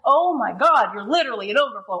oh my God, you're literally in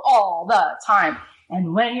overflow all the time.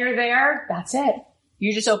 And when you're there, that's it.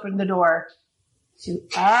 You just open the door to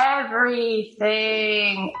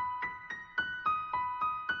everything.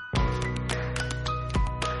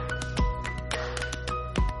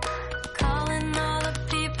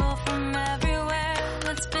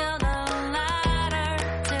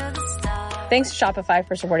 Thanks to Shopify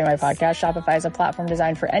for supporting my podcast. Shopify is a platform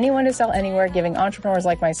designed for anyone to sell anywhere, giving entrepreneurs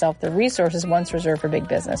like myself the resources once reserved for big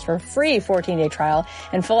business. For a free 14-day trial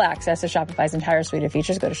and full access to Shopify's entire suite of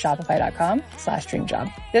features, go to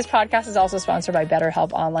shopify.com/dreamjob. This podcast is also sponsored by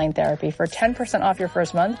BetterHelp Online Therapy. For 10% off your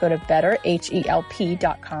first month, go to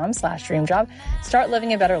betterhelp.com/dreamjob. Start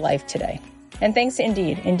living a better life today. And thanks to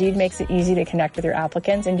Indeed. Indeed makes it easy to connect with your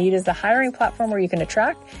applicants. Indeed is the hiring platform where you can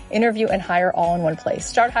attract, interview, and hire all in one place.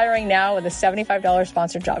 Start hiring now with a $75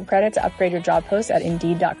 sponsored job credit to upgrade your job post at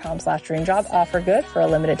Indeed.com/dreamjob. Offer good for a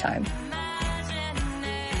limited time.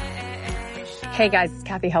 Hey guys, it's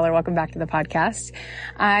Kathy Heller. Welcome back to the podcast.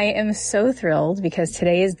 I am so thrilled because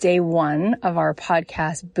today is day 1 of our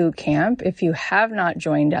podcast boot camp. If you have not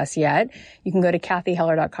joined us yet, you can go to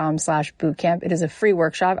kathyheller.com/bootcamp. It is a free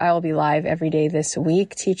workshop. I will be live every day this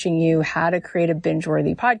week teaching you how to create a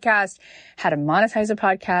binge-worthy podcast, how to monetize a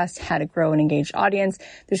podcast, how to grow an engaged audience.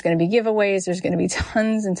 There's going to be giveaways. There's going to be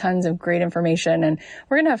tons and tons of great information, and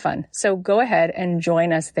we're going to have fun. So go ahead and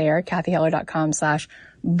join us there,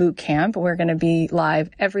 kathyheller.com/bootcamp. We're going to be live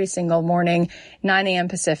every single morning, 9 a.m.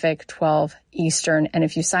 Pacific, 12 Eastern. And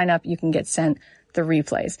if you sign up, you can get sent the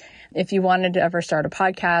replays. If you wanted to ever start a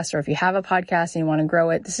podcast, or if you have a podcast and you want to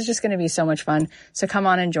grow it, this is just going to be so much fun. So come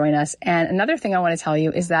on and join us. And another thing I want to tell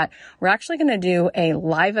you is that we're actually going to do a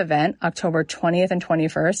live event October 20th and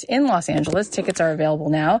 21st in Los Angeles. Tickets are available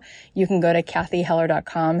now. You can go to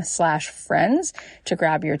kathyheller.com/friends to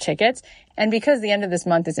grab your tickets. And because the end of this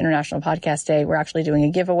month is International Podcast Day, we're actually doing a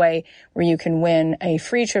giveaway where you can win a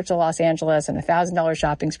free trip to Los Angeles and a $1,000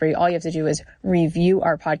 shopping spree. All you have to do is review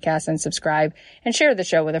our podcast and subscribe and share the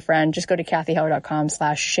show with a friend. Just go to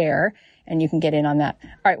kathyheller.com/share and you can get in on that. All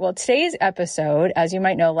right. Well, today's episode, as you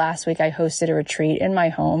might know, last week I hosted a retreat in my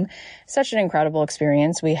home. Such an incredible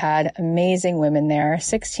experience. We had amazing women there,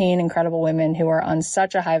 16 incredible women who are on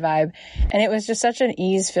such a high vibe. And it was just such an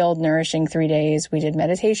ease-filled, nourishing 3 days. We did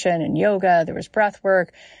meditation and yoga. There was breath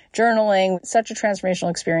work, journaling, such a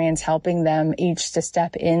transformational experience, helping them each to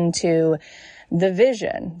step into the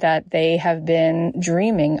vision that they have been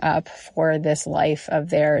dreaming up for this life of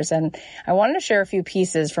theirs. And I wanted to share a few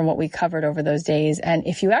pieces from what we covered over those days. And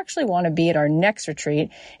if you actually want to be at our next retreat,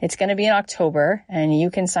 it's going to be in October, and you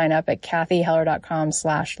can sign up at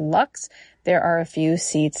kathyheller.com/lux. There are a few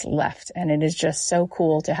seats left, and it is just so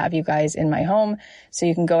cool to have you guys in my home. So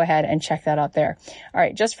you can go ahead and check that out there. All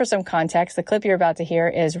right. Just for some context, the clip you're about to hear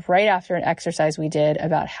is right after an exercise we did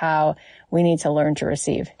about how we need to learn to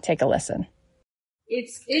receive. Take a listen.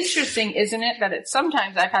 It's interesting, isn't it, that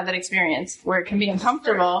sometimes I've had that experience where it can be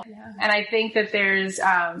uncomfortable. Yeah. And I think that there's,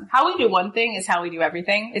 how we do one thing is how we do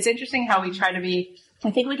everything. It's interesting how we try to be,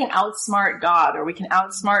 I think we can outsmart God, or we can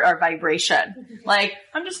outsmart our vibration. Like,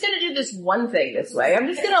 I'm just going to do this one thing this way. I'm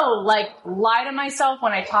just going to lie to myself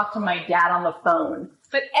when I talk to my dad on the phone.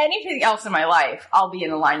 But anything else in my life, I'll be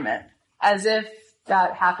in alignment, as if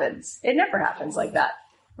that happens. It never happens like that,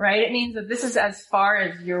 right? It means that this is as far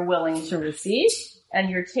as you're willing to receive. And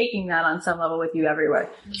you're taking that on some level with you everywhere.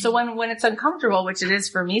 So when it's uncomfortable, which it is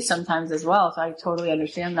for me sometimes as well, so I totally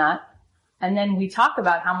understand that. And then we talk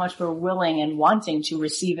about how much we're willing and wanting to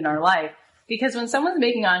receive in our life. Because when someone's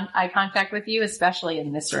making eye contact with you, especially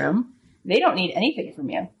in this room, they don't need anything from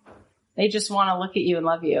you. They just want to look at you and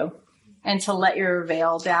love you. And to let your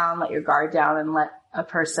veil down, let your guard down, and let a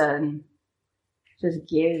person just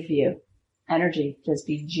give you energy, just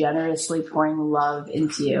be generously pouring love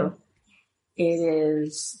into you. It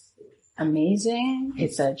is amazing.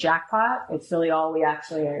 It's a jackpot. It's really all we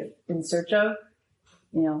actually are in search of.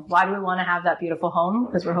 You know, why do we want to have that beautiful home?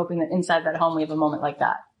 Because we're hoping that inside that home we have a moment like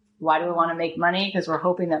that. Why do we want to make money? Because we're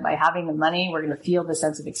hoping that by having the money, we're going to feel the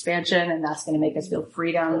sense of expansion, and that's going to make us feel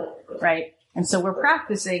freedom, right? And so we're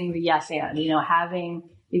practicing the yes and, having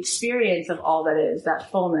the experience of all that is,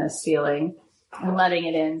 that fullness feeling, and letting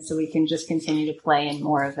it in so we can just continue to play in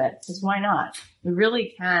more of it. Because why not? We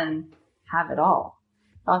really can have it all.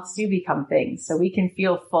 Thoughts do become things. So we can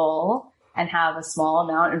feel full and have a small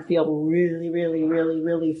amount and feel really, really, really,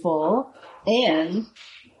 really full. And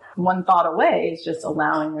one thought away is just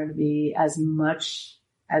allowing there to be as much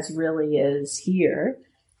as really is here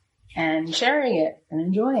and sharing it and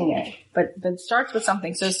enjoying it. But it starts with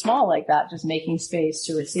something so small like that, just making space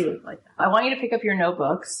to receive like that. I want you to pick up your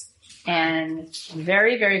notebooks And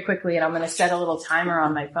very, very quickly, and I'm going to set a little timer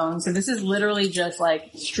on my phone. So this is literally just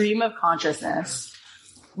like stream of consciousness.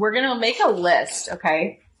 We're going to make a list,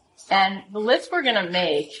 okay? And the list we're going to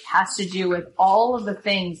make has to do with all of the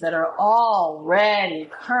things that are already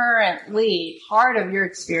currently part of your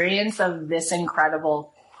experience of this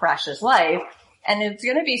incredible, precious life. And it's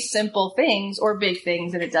going to be simple things or big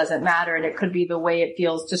things, and it doesn't matter. And it could be the way it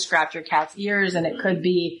feels to scratch your cat's ears, and it could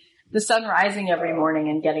be the sun rising every morning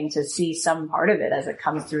and getting to see some part of it as it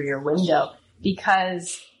comes through your window.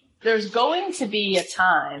 Because there's going to be a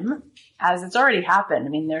time, as it's already happened. I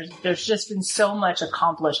mean, there's just been so much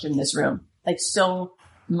accomplished in this room, like so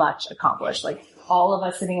much accomplished. Like all of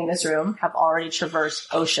us sitting in this room have already traversed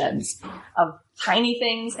oceans of tiny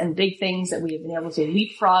things and big things that we have been able to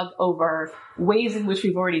leapfrog over, ways in which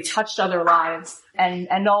we've already touched other lives. And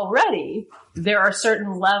already there are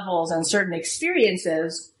certain levels and certain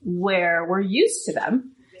experiences where we're used to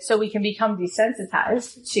them. So we can become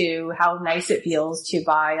desensitized to how nice it feels to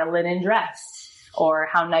buy a linen dress, or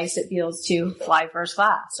how nice it feels to fly first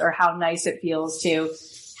class, or how nice it feels to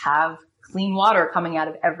have clean water coming out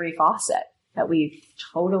of every faucet, that we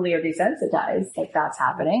totally are desensitized that that's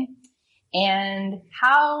happening. And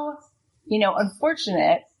how,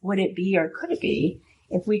 unfortunate would it be, or could it be,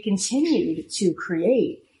 if we continued to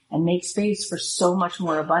create and make space for so much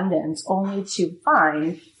more abundance, only to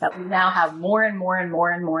find that we now have more and more and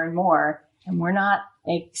more and more and more, and we're not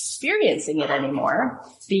experiencing it anymore.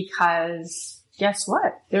 Because guess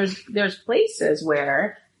what? There's places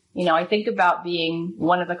where, I think about being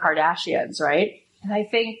one of the Kardashians, right? And I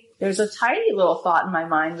think there's a tiny little thought in my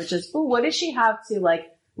mind, which is, oh, what does she have to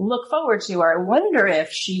look forward to? Or I wonder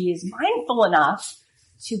if she's mindful enough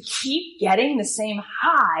to keep getting the same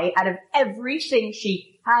high out of everything she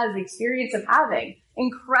has experience of having.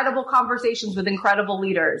 Incredible conversations with incredible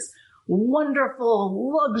leaders,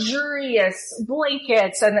 wonderful, luxurious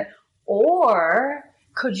blankets, or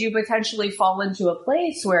could you potentially fall into a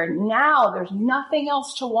place where now there's nothing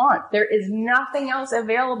else to want? There is nothing else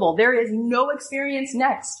available. There is no experience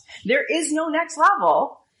next. There is no next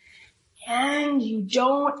level. And you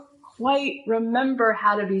don't quite remember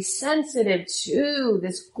how to be sensitive to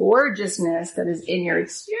this gorgeousness that is in your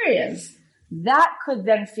experience. That could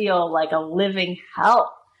then feel like a living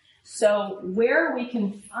hell. So where we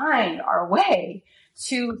can find our way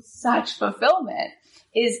to such fulfillment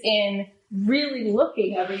is in really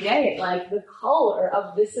looking every day at the color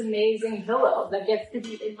of this amazing pillow that gets to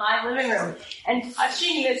be in my living room, and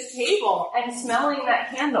touching this table and smelling that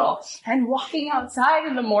candle, and walking outside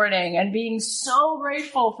in the morning and being so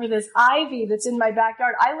grateful for this ivy that's in my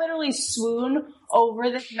backyard. I literally swoon over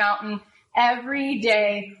this mountain every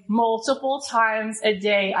day, multiple times a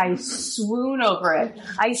day. I swoon over it.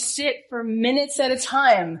 I sit for minutes at a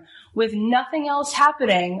time with nothing else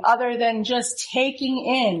happening other than just taking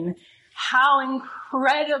in how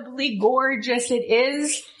incredibly gorgeous it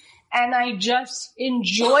is. And I just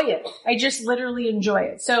enjoy it. I just literally enjoy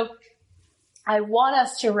it. So I want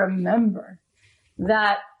us to remember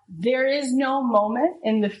that there is no moment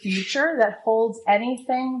in the future that holds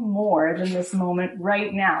anything more than this moment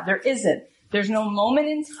right now. There isn't. There's no moment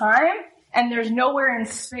in time, and there's nowhere in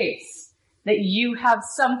space that you have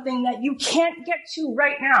something that you can't get to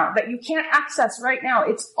right now, that you can't access right now.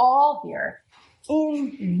 It's all here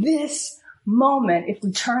in this moment if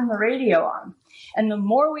we turn the radio on. And the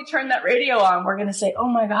more we turn that radio on, we're going to say, oh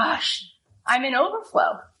my gosh, I'm in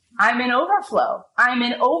overflow. I'm in overflow. I'm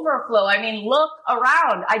in overflow. I mean, look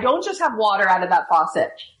around. I don't just have water out of that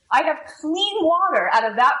faucet. I have clean water out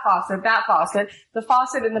of that faucet, the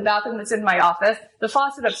faucet in the bathroom that's in my office, the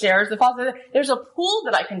faucet upstairs, there's a pool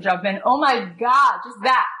that I can jump in. Oh my God,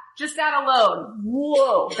 just that alone.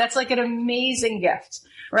 Whoa. That's like an amazing gift,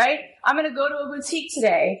 right? I'm going to go to a boutique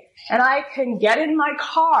today and I can get in my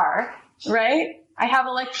car, right? I have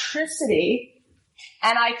electricity.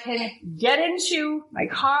 And I can get into my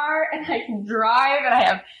car and I can drive,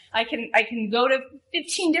 and I can go to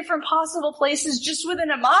 15 different possible places just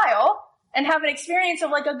within a mile and have an experience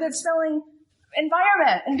of a good smelling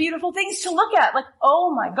environment and beautiful things to look at.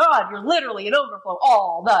 Oh my God, you're literally in overflow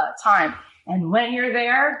all the time. And when you're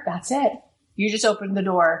there, that's it. You just opened the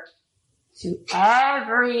door to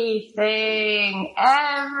everything,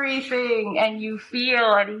 and you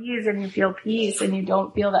feel at ease and you feel peace and you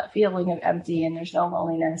don't feel that feeling of empty and there's no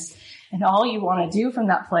loneliness. And all you want to do from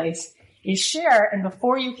that place is share. And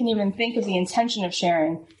before you can even think of the intention of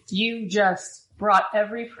sharing, you just brought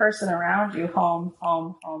every person around you home,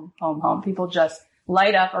 home, home, home, home. People just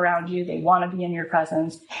light up around you. They want to be in your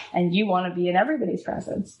presence, and you want to be in everybody's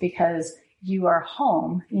presence because you are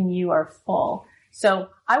home and you are full. So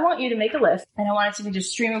I want you to make a list, and I want it to be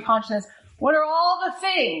just stream of consciousness. What are all the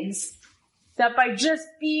things that by just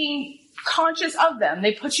being conscious of them,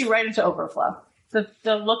 they put you right into overflow? The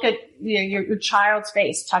look at your child's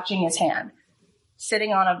face, touching his hand,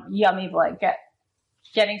 sitting on a yummy blanket,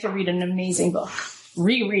 getting to read an amazing book,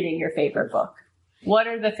 rereading your favorite book. What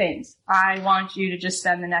are the things? I want you to just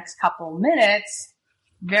spend the next couple minutes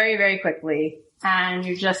very, very quickly, and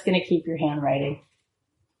you're just going to keep your handwriting.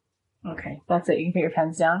 Okay, that's it. You can put your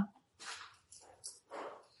pens down.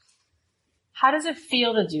 How does it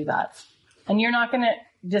feel to do that? And you're not going to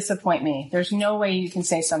disappoint me. There's no way you can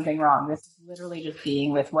say something wrong. This is literally just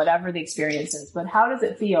being with whatever the experience is. But how does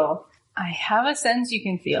it feel? I have a sense you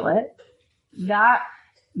can feel it. That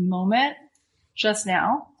moment just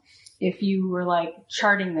now, if you were like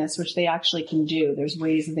charting this, which they actually can do, there's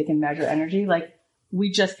ways that they can measure energy. Like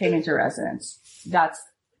we just came into resonance. That's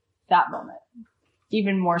that moment.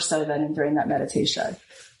 Even more so than during that meditation.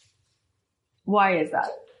 Why is that?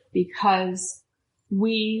 Because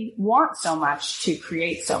we want so much to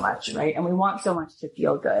create so much, right? And we want so much to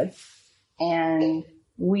feel good. And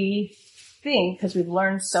we think, because we've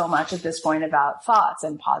learned so much at this point about thoughts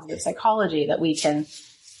and positive psychology, that we can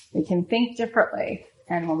think differently.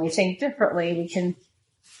 And when we think differently, we can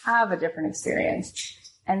have a different experience.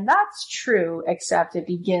 And that's true, except it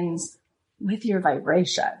begins with your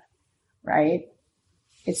vibration, right?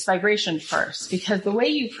 It's vibration first, because the way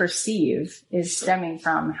you perceive is stemming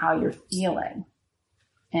from how you're feeling.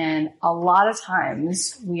 And a lot of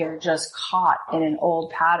times we are just caught in an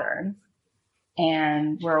old pattern,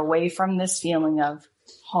 and we're away from this feeling of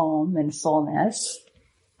home and fullness.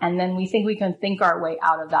 And then we think we can think our way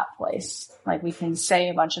out of that place. Like we can say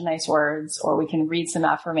a bunch of nice words, or we can read some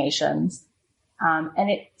affirmations.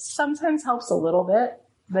 And it sometimes helps a little bit,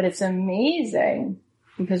 but it's amazing.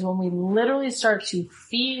 Because when we literally start to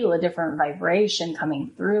feel a different vibration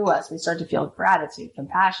coming through us, we start to feel gratitude,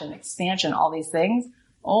 compassion, expansion, all these things.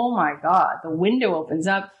 Oh my God, the window opens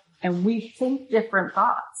up and we think different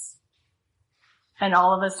thoughts. And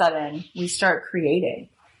all of a sudden we start creating,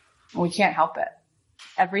 and we can't help it.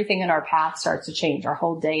 Everything in our path starts to change. Our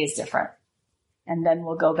whole day is different. And then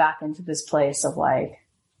we'll go back into this place of like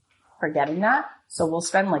forgetting that. So we'll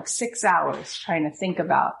spend like 6 hours trying to think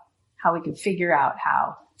about how we could figure out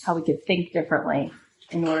how we could think differently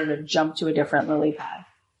in order to jump to a different lily pad.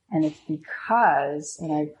 And it's because,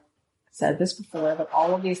 and I said this before, but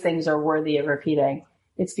all of these things are worthy of repeating.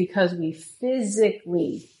 It's because we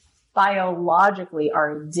physically, biologically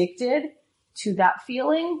are addicted to that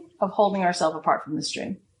feeling of holding ourselves apart from the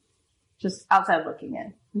stream. Just outside looking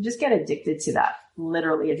in. We just get addicted to that,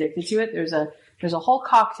 literally addicted to it. There's a whole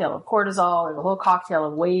cocktail of cortisol. There's a whole cocktail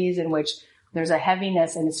of ways in which there's a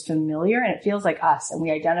heaviness, and it's familiar and it feels like us. And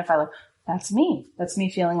we identify like, that's me. That's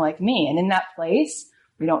me feeling like me. And in that place,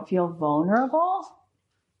 we don't feel vulnerable.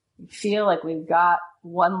 We feel like we've got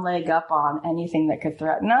one leg up on anything that could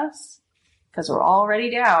threaten us because we're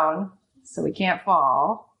already down, so we can't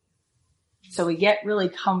fall. So we get really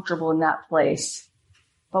comfortable in that place.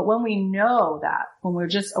 But when we know that, when we're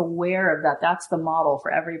just aware of that, that's the model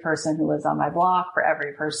for every person who lives on my block, for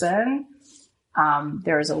every person.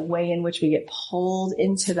 There is a way in which we get pulled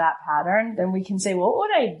into that pattern. Then we can say, well, what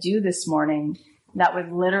would I do this morning that would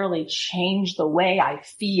literally change the way I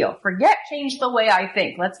feel? Forget change the way I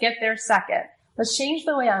think. Let's get there second. Let's change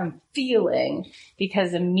the way I'm feeling,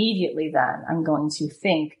 because immediately then I'm going to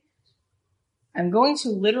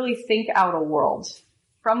literally think out a world.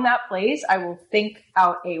 From that place, I will think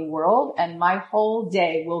out a world, and my whole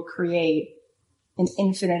day will create an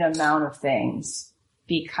infinite amount of things,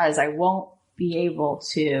 because I won't be able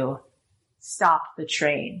to stop the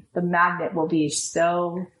train. The magnet will be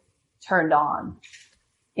so turned on.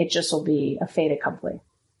 It just will be a fait accompli.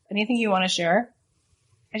 Anything you want to share?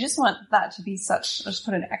 I just want that to be such, I'll just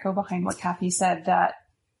put an echo behind what Kathy said, that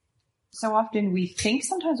so often we think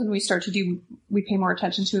sometimes when we start to do, we pay more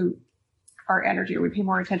attention to our energy, or we pay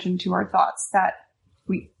more attention to our thoughts, that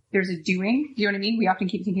there's a doing. Do you know what I mean? We often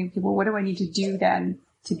keep thinking, well, what do I need to do then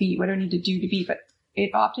to be? What do I need to do to be? But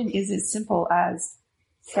it often is as simple as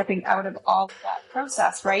stepping out of all of that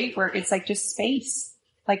process, right? Where it's like just space,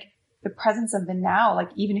 like the presence of the now. Like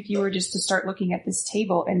even if you were just to start looking at this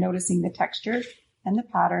table and noticing the texture and the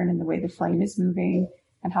pattern and the way the flame is moving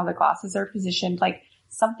and how the glasses are positioned, like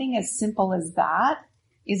something as simple as that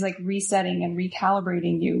is like resetting and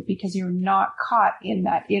recalibrating you, because you're not caught in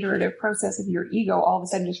that iterative process of your ego all of a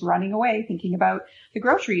sudden just running away, thinking about the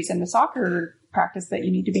groceries and the soccer practice that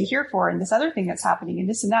you need to be here for, and this other thing that's happening and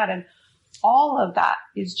this and that. And all of that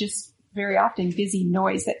is just very often busy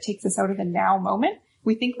noise that takes us out of the now moment.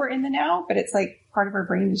 We think we're in the now, but it's like part of our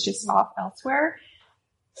brain is just off elsewhere.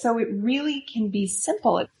 So it really can be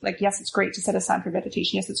simple. Like, yes, it's great to set aside for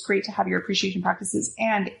meditation. Yes, it's great to have your appreciation practices.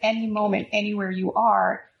 And any moment, anywhere you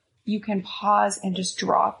are, you can pause and just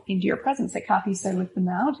drop into your presence. Like Kathy said with the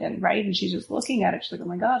mountain, right? And she's just looking at it. She's like, oh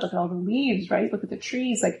my God, look at all the leaves, right? Look at the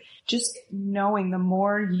trees. Like just knowing the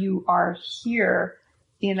more you are here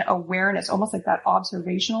in awareness, almost like that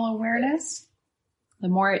observational awareness, the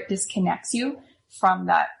more it disconnects you from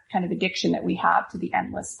that kind of addiction that we have to the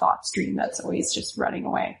endless thought stream that's always just running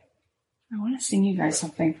away. I want to sing you guys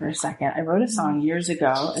something for a second. I wrote a song years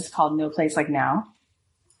ago. It's called No Place Like Now.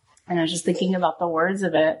 And I was just thinking about the words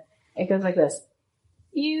of it. It goes like this.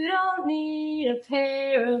 You don't need a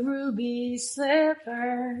pair of ruby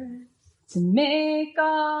slippers to make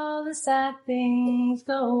all the sad things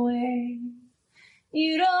go away.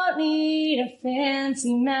 You don't need a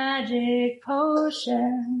fancy magic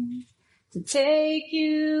potion to take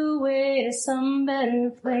you away to some better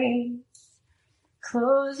place.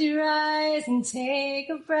 Close your eyes and take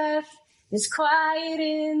a breath. There's quiet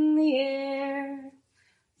in the air.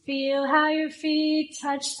 Feel how your feet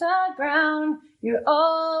touch the ground. You're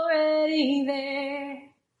already there.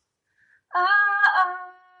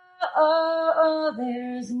 Oh,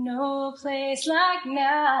 there's no place like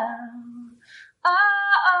now.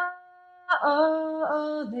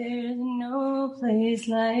 Oh, there's no place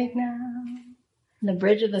like now. The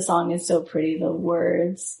bridge of the song is so pretty. The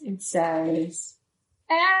words, it says,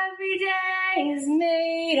 every day is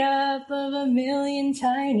made up of a million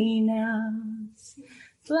tiny nows.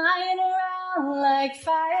 Flying around like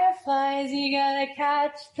fireflies, you gotta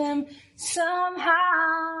catch them somehow.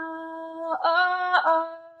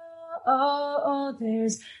 Oh,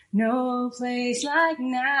 there's no place like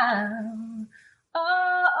now.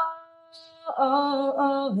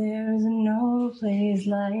 Oh, there's no place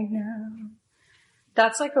like now.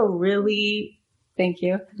 That's like a really, thank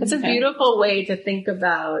you. It's a beautiful way to think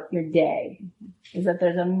about your day, is that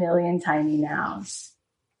there's a million tiny nows.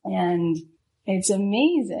 And it's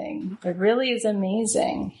amazing. It really is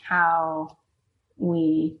amazing how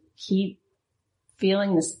we keep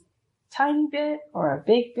feeling this tiny bit or a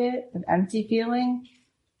big bit of empty feeling.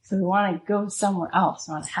 So we want to go somewhere else.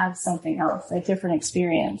 We want to have something else, a different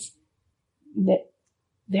experience. That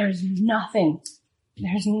there's nothing.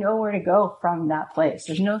 There's nowhere to go from that place.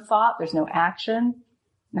 There's no thought. There's no action.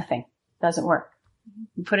 Nothing. Doesn't work.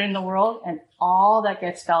 You put it in the world and all that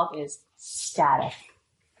gets felt is static.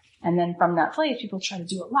 And then from that place, people try to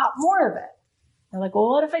do a lot more of it. They're like, well,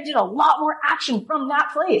 what if I did a lot more action from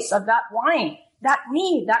that place of that wanting, that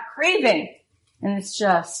need, that craving? And it's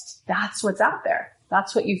just, that's what's out there.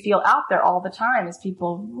 That's what you feel out there all the time is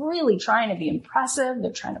people really trying to be impressive.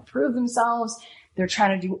 They're trying to prove themselves. They're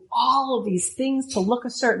trying to do all of these things to look a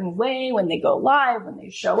certain way when they go live, when they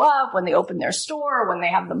show up, when they open their store, when they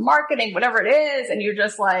have the marketing, whatever it is. And you're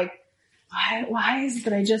just like, why is it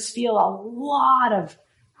that I just feel a lot of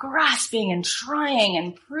grasping and trying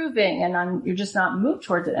and proving and you're just not moved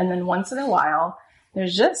towards it. And then once in a while,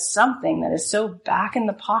 there's just something that is so back in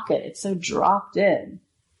the pocket. It's so dropped in.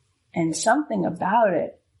 And something about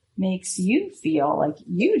it makes you feel like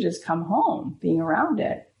you just come home being around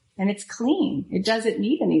it. And it's clean. It doesn't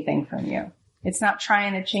need anything from you. It's not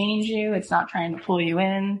trying to change you. It's not trying to pull you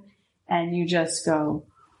in. And you just go,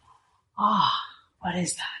 what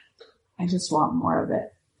is that? I just want more of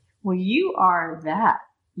it. Well, you are that.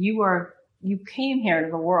 You came here to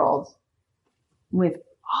the world with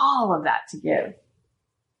all of that to give.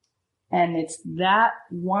 And it's that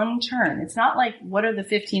one turn. It's not like, what are the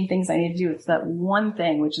 15 things I need to do? It's that one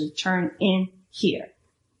thing, which is turn in here.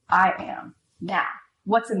 I am now.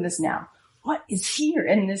 What's in this now? What is here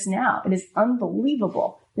in this now? It is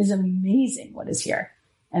unbelievable. It is amazing what is here.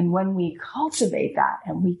 And when we cultivate that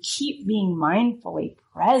and we keep being mindfully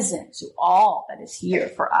present to all that is here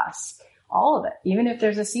for us, all of it, even if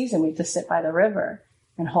there's a season we have to sit by the river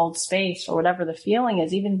and hold space or whatever the feeling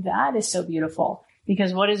is, even that is so beautiful.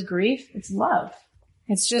 Because what is grief? It's love.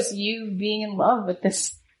 It's just you being in love with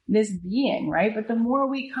this being, right? But the more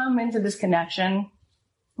we come into this connection,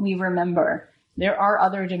 we remember there are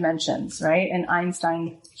other dimensions, right? And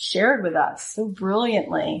Einstein shared with us so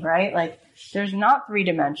brilliantly, right? Like there's not 3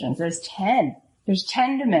 dimensions. There's 10. There's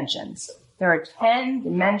 10 dimensions. There are 10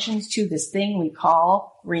 dimensions to this thing we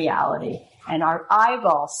call reality. And our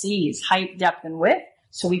eyeball sees height, depth, and width.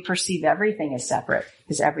 So we perceive everything as separate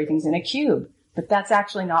because everything's in a cube. But that's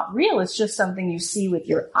actually not real. It's just something you see with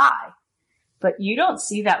your eye. But you don't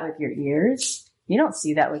see that with your ears. You don't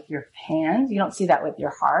see that with your hands. You don't see that with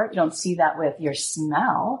your heart. You don't see that with your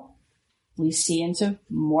smell. We see into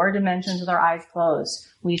more dimensions with our eyes closed.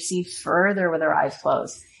 We see further with our eyes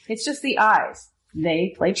closed. It's just the eyes.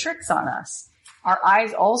 they play tricks on us. Our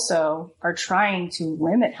eyes also are trying to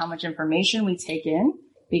limit how much information we take in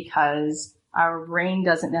because our brain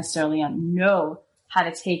doesn't necessarily know how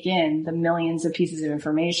to take in the millions of pieces of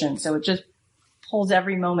information. So it just pulls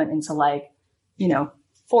every moment into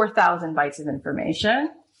 4,000 bytes of information.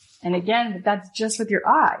 And again, that's just with your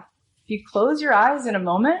eye. If you close your eyes in a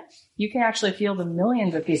moment, you can actually feel the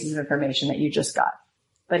millions of pieces of information that you just got.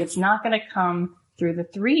 But it's not going to come through the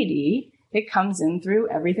 3D. It comes in through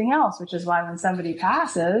everything else, which is why when somebody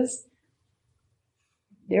passes,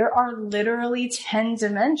 there are literally 10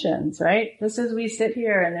 dimensions, right? Just as we sit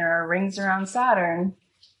here and there are rings around Saturn,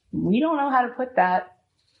 we don't know how to put that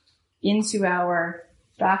into our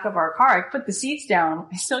back of our car. I put the seats down.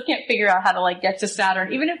 I still can't figure out how to get to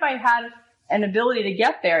Saturn. Even if I had an ability to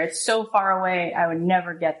get there, it's so far away, I would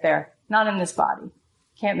never get there. Not in this body.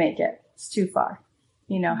 Can't make it. It's too far.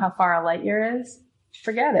 You know how far a light year is?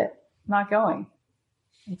 Forget it. Not going.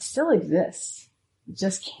 It still exists. You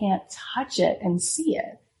just can't touch it and see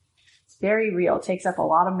it. It's very real. It takes up a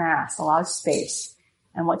lot of mass, a lot of space.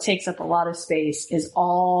 And what takes up a lot of space is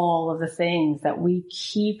all of the things that we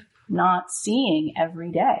keep not seeing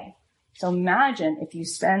every day. So imagine if you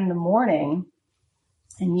spend the morning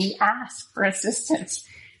and you ask for assistance,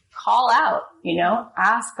 call out,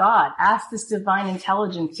 ask God, ask this divine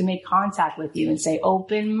intelligence to make contact with you and say,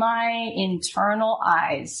 open my internal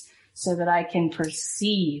eyes so that I can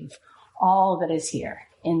perceive all that is here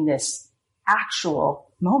in this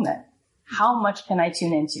actual moment. How much can I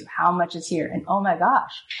tune into? How much is here? And oh my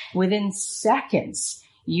gosh, within seconds,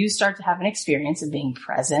 you start to have an experience of being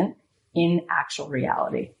present in actual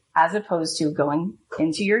reality, as opposed to going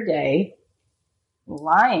into your day,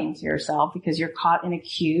 lying to yourself because you're caught in a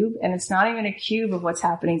cube. And it's not even a cube of what's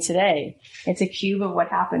happening today. It's a cube of what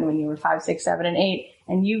happened when you were 5, 6, 7, and 8.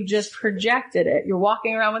 And you just projected it. You're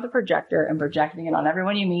walking around with a projector and projecting it on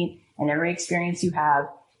everyone you meet and every experience you have.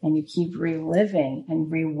 And you keep reliving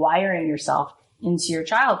and rewiring yourself into your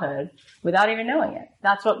childhood without even knowing it.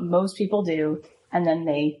 That's what most people do. And then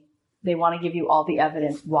they want to give you all the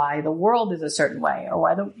evidence why the world is a certain way or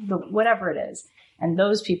why the whatever it is. And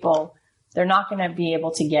those people, they're not going to be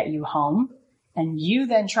able to get you home. And you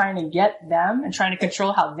then trying to get them and trying to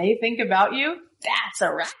control how they think about you, that's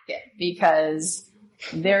a racket because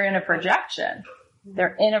they're in a projection.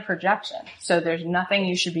 They're in a projection. So there's nothing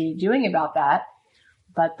you should be doing about that.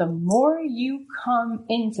 But the more you come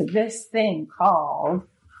into this thing called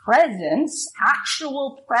presence,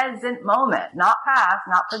 actual present moment, not past,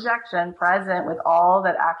 not projection, present with all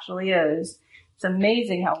that actually is, it's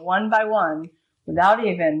amazing how one by one, without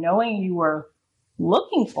even knowing you were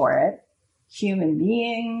looking for it, human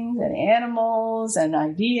beings and animals and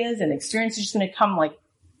ideas and experiences are just going to come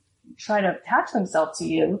try to attach themselves to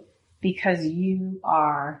you because you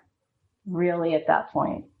are really at that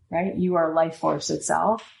point, right? You are life force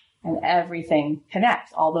itself and everything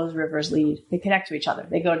connects. All those rivers they connect to each other.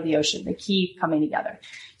 They go to the ocean. They keep coming together.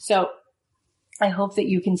 So I hope that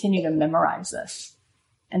you continue to memorize this.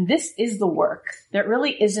 And this is the work. There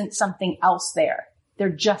really isn't something else there. There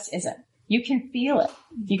just isn't. You can feel it.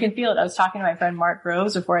 You can feel it. I was talking to my friend Mark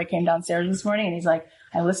Groves before I came downstairs this morning and he's like,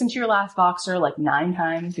 I listened to your last Voxer 9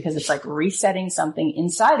 times because it's resetting something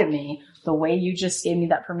inside of me the way you just gave me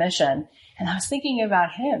that permission. And I was thinking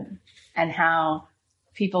about him and how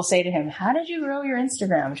people say to him, how did you grow your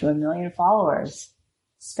Instagram to 1 million followers?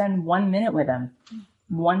 Spend 1 minute with him,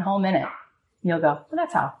 1 whole minute. You'll go, well,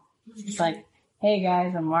 that's how. It's hey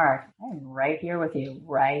guys, I'm Mark. I'm right here with you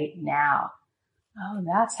right now. Oh,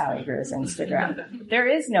 that's how he grew his Instagram. There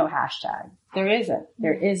is no hashtag. There isn't.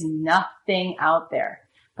 There is nothing out there.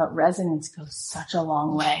 But resonance goes such a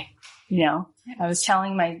long way. I was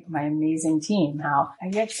telling my amazing team how I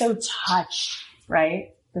get so touched, right?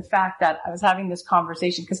 The fact that I was having this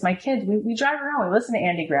conversation because my kids, we drive around, we listen to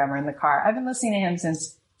Andy Grammer in the car. I've been listening to him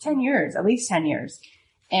since 10 years, at least 10 years.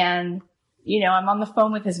 And, I'm on the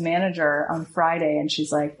phone with his manager on Friday and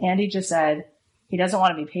she's like, Andy just said he doesn't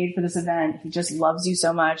want to be paid for this event. He just loves you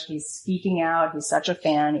so much. He's speaking out. He's such a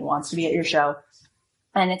fan. He wants to be at your show.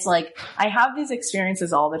 And it's I have these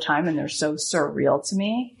experiences all the time and they're so surreal to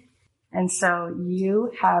me. And so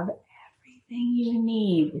you have everything you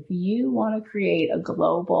need if you want to create a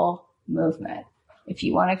global movement, if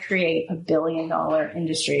you want to create a $1 billion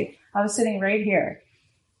industry. I was sitting right here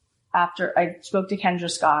after I spoke to Kendra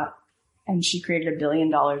Scott and she created $1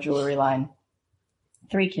 billion jewelry line,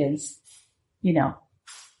 3 kids,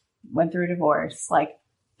 went through a divorce,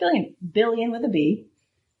 billion with a B,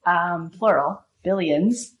 plural,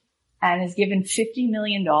 billions, and has given $50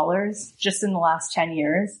 million just in the last 10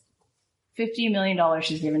 years. $50 million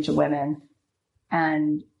she's given to women.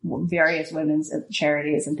 And various women's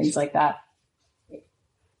charities and things like that.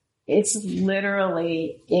 It's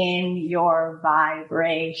literally in your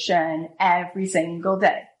vibration every single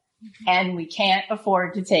day. And we can't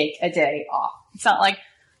afford to take a day off. It's not like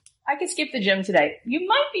I could skip the gym today. You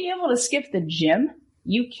might be able to skip the gym.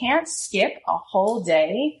 You can't skip a whole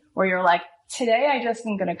day where you're like, today I just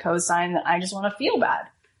am going to co-sign that I just want to feel bad.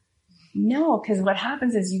 No, because what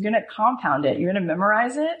happens is you're going to compound it. You're going to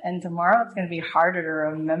memorize it. And tomorrow it's going to be harder to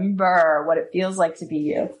remember what it feels like to be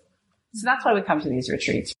you. So that's why we come to these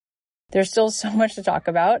retreats. There's still so much to talk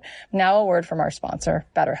about. Now a word from our sponsor,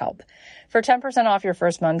 BetterHelp. For 10% off your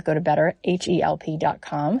first month, go to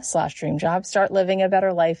betterhelp.com/dreamjob. Start living a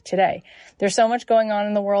better life today. There's so much going on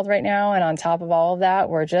in the world right now. And on top of all of that,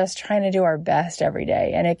 we're just trying to do our best every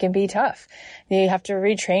day. And it can be tough. You have to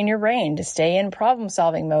retrain your brain to stay in problem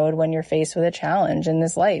solving mode when you're faced with a challenge in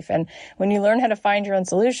this life. And when you learn how to find your own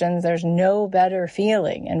solutions, there's no better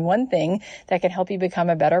feeling. And one thing that can help you become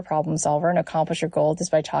a better problem solver and accomplish your goals is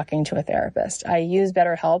by talking to a therapist. I used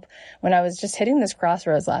BetterHelp when I was just hitting this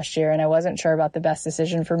crossroads last year and I wasn't sure about the best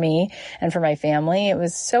decision for me and for my family. It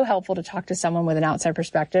was so helpful to talk to someone with an outside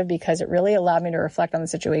perspective because it really allowed me to reflect on the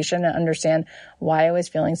situation and understand why I was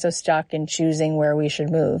feeling so stuck in choosing where we should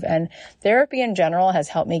move. And therapy in general has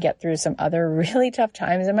helped me get through some other really tough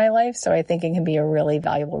times in my life, so I think it can be a really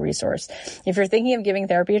valuable resource. If you're thinking of giving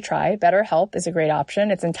therapy a try, BetterHelp is a great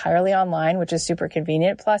option. It's entirely online, which is super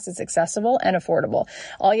convenient, plus it's accessible and affordable.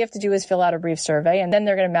 All you have to do is fill out a brief survey, and then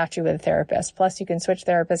they're going to match you with a therapist. Plus, you can switch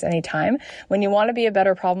therapists anytime. When you want to be a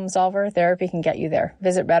better problem solver, therapy can get you there.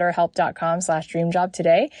 Visit betterhelp.com/dreamjob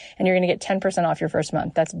today, and you're going to get 10% off your first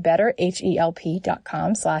month. That's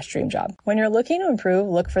betterhelp.com/dreamjob. When you're looking to improve,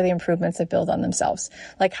 look for the improvements that build on themselves,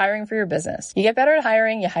 like hiring for your business. You get better at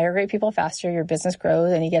hiring, you hire great people faster, your business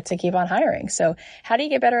grows, and you get to keep on hiring. So how do you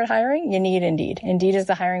get better at hiring? You need Indeed. Indeed is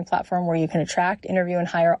the hiring platform where you can attract, interview, and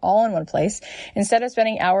hire all in one place. Instead of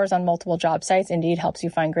spending hours on multiple job sites, Indeed helps you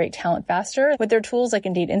find great talent faster with their tools like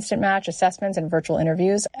Indeed Instant Match, assessments, and virtual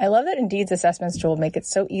interviews. I love that Indeed's assessments tool make it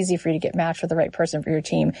so easy for you to get matched with the right person for your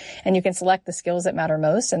team. And you can select the skills that matter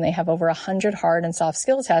most, and they have over 100 hard and soft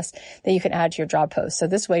skill tests that you can add to your job post. So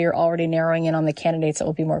this way you're already narrowing in on the candidates that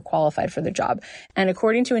will be more qualified for the job. And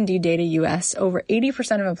according to Indeed Data US, over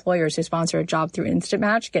 80% of employers who sponsor a job through Instant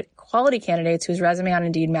Match get quality candidates whose resume on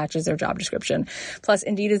Indeed matches their job description. Plus,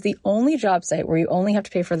 Indeed is the only job site where you only have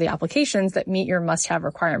to pay for the applications that meet your must-have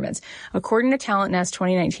requirements. According to Talent Nest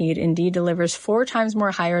 2019, Indeed delivers 4 times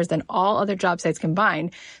more hires than all other job sites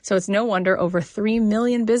combined. So it's no wonder over 3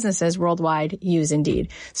 million businesses worldwide use Indeed.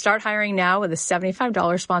 Start hiring now with a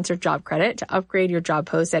 $75 sponsored job credit to upgrade your job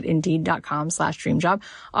post at Indeed.com/dreamjob.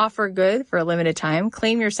 Offer good for a limited time.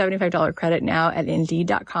 Claim your $75 credit now at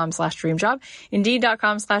Indeed.com/dreamjob.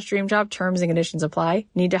 Indeed.com/dreamjob. Terms and conditions apply.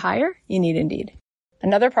 Need to hire? You need Indeed.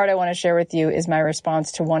 Another part I want to share with you is my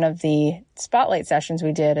response to one of the spotlight sessions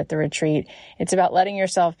we did at the retreat. It's about letting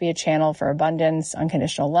yourself be a channel for abundance,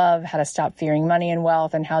 unconditional love, how to stop fearing money and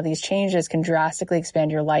wealth, and how these changes can drastically expand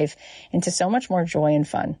your life into so much more joy and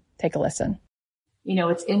fun. Take a listen. You know,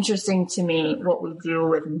 it's interesting to me what we do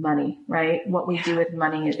with money, right? What we do with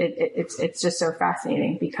money, it's just so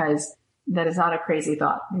fascinating because that is not a crazy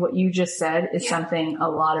thought. What you just said is something a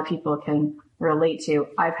lot of people can relate to.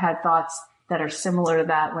 I've had thoughts that are similar to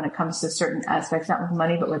that when it comes to certain aspects, not with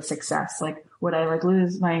money, but with success. Like, would I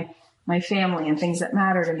lose my family and things that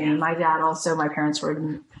matter to me? My dad also, my parents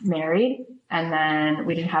were married, and then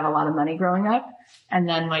we didn't have a lot of money growing up. And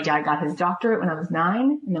then my dad got his doctorate when I was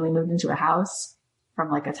 9, and then we moved into a house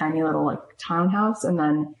from like a tiny little townhouse. And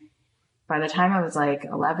then by the time I was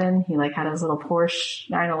 11, he had his little Porsche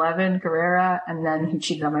 911 Carrera, and then he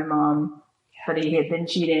cheated on my mom, but he had been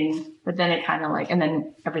cheating, but then it and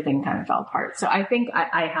then everything kind of fell apart. So I think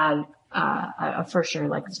I had a for sure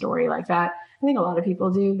story like that. I think a lot of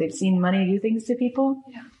people do. They've seen money do things to people.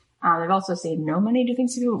 Yeah. They've also seen no money do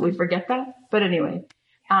things to people. We forget that. But anyway,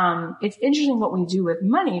 it's interesting what we do with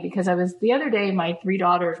money because the other day, my 3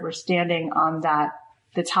 daughters were standing on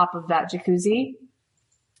the top of that jacuzzi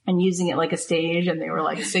and using it like a stage, and they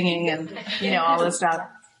were singing and, all this stuff.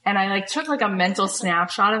 And I took a mental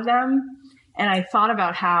snapshot of them. And I thought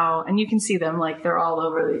about how, and you can see them, they're all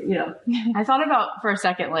over, I thought about for a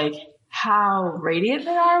second, how radiant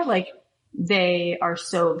they are. They are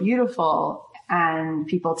so beautiful, and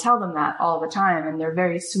people tell them that all the time, and they're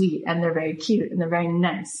very sweet, and they're very cute, and they're very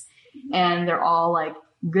nice, and they're all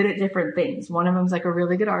good at different things. One of them's a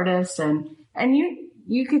really good artist, and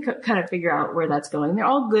you could kind of figure out where that's going. They're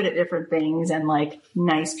all good at different things and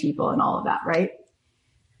nice people and all of that, right?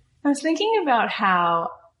 I was thinking about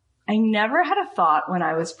how I never had a thought when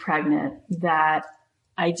I was pregnant that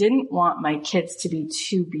I didn't want my kids to be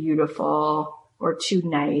too beautiful or too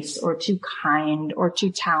nice or too kind or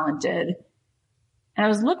too talented. And I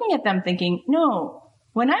was looking at them thinking, no,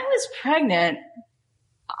 when I was pregnant,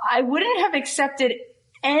 I wouldn't have accepted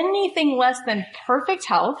anything less than perfect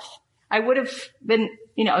health. I would have been,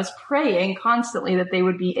 I was praying constantly that they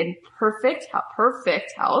would be in perfect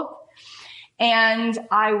health. And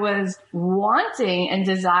I was wanting and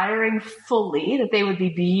desiring fully that they would be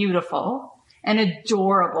beautiful and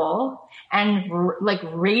adorable and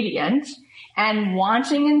radiant, and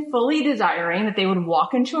wanting and fully desiring that they would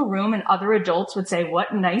walk into a room and other adults would say,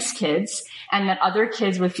 what nice kids, and that other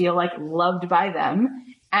kids would feel like loved by them.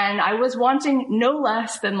 And I was wanting no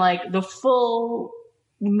less than the full,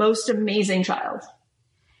 most amazing child.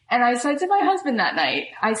 And I said to my husband that night,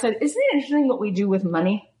 I said, isn't it interesting what we do with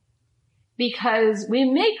money? Because we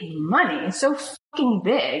make money so fucking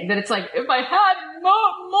big that it's like, if I had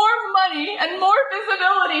more money and more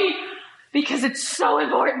visibility, because it's so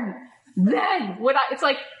important, then it's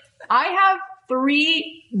like, I have $3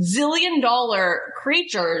 zillion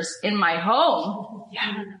creatures in my home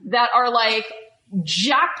that are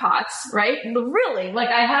jackpots, right? Really,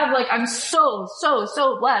 I have, I'm so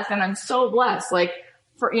blessed, and I'm so blessed,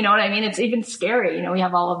 for, you know what I mean? It's even scary. We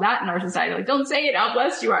have all of that in our society. Don't say it, how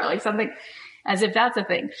blessed you are, something as if that's a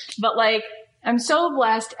thing. But I'm so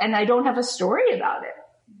blessed, and I don't have a story about it.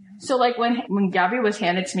 So when Gabby was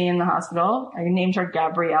handed to me in the hospital, I named her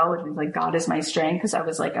Gabrielle, which means God is my strength, because I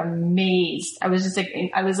was amazed. I was just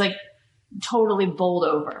I was totally bowled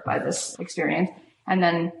over by this experience. And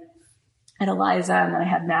then I had Eliza, and then I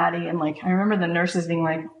had Maddie, and I remember the nurses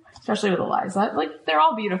being especially with Eliza, they're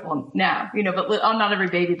all beautiful now, but not every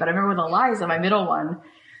baby, but I remember with Eliza, my middle one,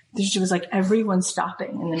 she was everyone's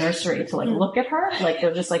stopping in the nursery to look at her.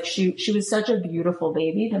 They're just she was such a beautiful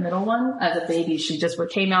baby, the middle one. As a baby, she just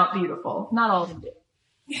came out beautiful. Not all of them did.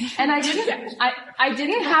 And I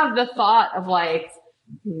didn't have the thought of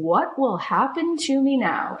what will happen to me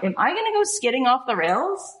now? Am I going to go skidding off the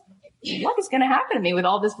rails? What is going to happen to me with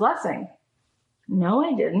all this blessing? No,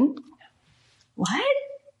 I didn't. What?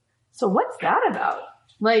 So what's that about?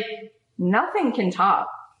 Nothing can top.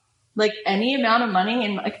 Any amount of money,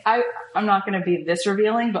 and I'm not going to be this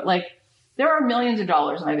revealing, but there are millions of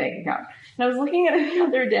dollars in my bank account. And I was looking at it the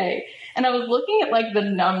other day, and I was looking at the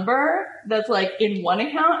number that's in one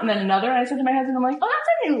account and then another. And I said to my husband, I'm oh, that's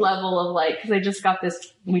a new level of cause I just got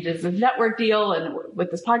we did this network deal, and with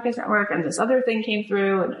this podcast network, and this other thing came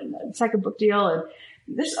through, and a second book deal, and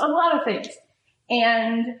there's a lot of things.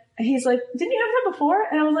 And he's didn't you have that before?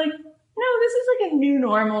 And I was no, this is a new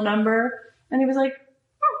normal number. And he was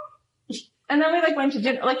and then we went to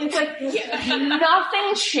dinner. It's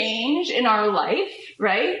nothing changed in our life,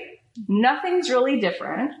 right? Nothing's really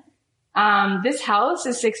different. This house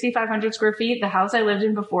is 6,500 square feet. The house I lived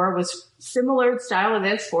in before was similar style of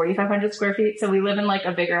this, 4,500 square feet. So we live in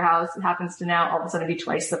a bigger house. It happens to now all of a sudden be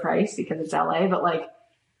twice the price because it's LA. But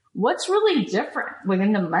what's really different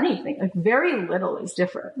within the money thing? Very little is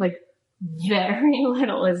different. Very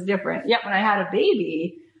little is different. Yet when I had a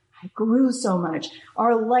baby, I grew so much.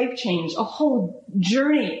 Our life changed. A whole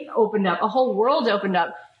journey opened up. A whole world opened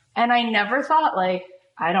up. And I never thought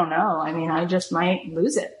I don't know. I mean, I just might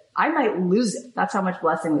lose it. I might lose it. That's how much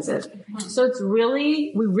blessing this is. So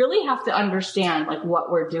we really have to understand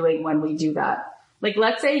what we're doing when we do that.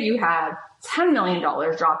 Let's say you had $10 million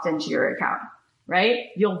dropped into your account, right?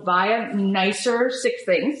 You'll buy a nicer 6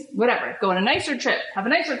 things, whatever, go on a nicer trip, have a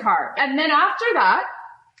nicer car. And then after that,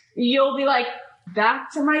 you'll be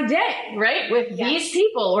back to my day, right? With these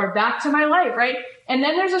people, or back to my life, right? And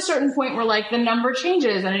then there's a certain point where the number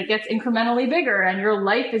changes and it gets incrementally bigger, and your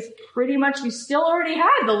life is pretty much, you still already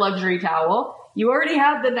had the luxury towel. You already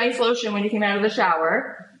had the nice lotion when you came out of the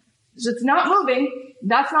shower. So it's not moving.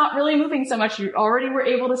 That's not really moving so much. You already were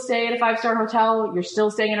able to stay at a 5-star hotel. You're still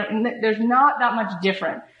staying there's not that much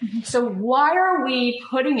different. Mm-hmm. So why are we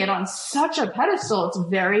putting it on such a pedestal? It's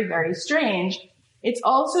very, very strange. It's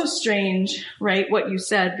also strange, right, what you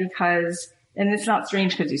said, because, and it's not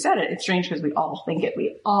strange because you said it, it's strange because we all think it.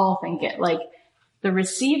 We all think it. The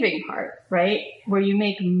receiving part, right, where you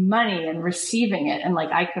make money and receiving it, and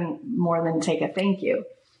I can more than take a thank you.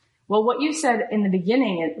 Well, what you said in the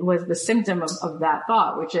beginning, it was the symptom of that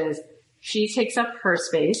thought, which is she takes up her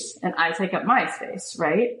space and I take up my space,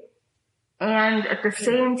 right? And at the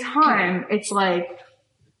same time, it's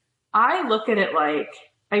I look at it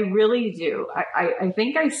I really do. I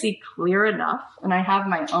think I see clear enough, and I have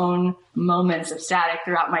my own moments of static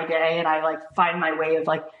throughout my day, and I find my way of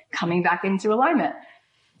coming back into alignment.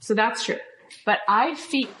 So that's true. But I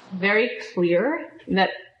feel very clear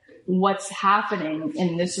that what's happening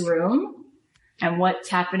in this room and what's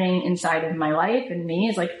happening inside of my life and me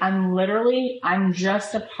is like, I'm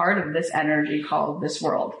just a part of this energy called this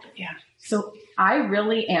world. Yeah. So I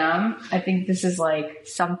really am. I think this is like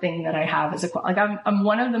something that I have as I'm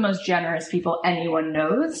one of the most generous people anyone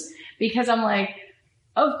knows, because I'm like,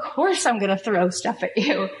 of course I'm going to throw stuff at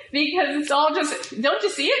you, because it's all just, don't you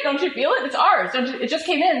see it? Don't you feel it? It's ours. It just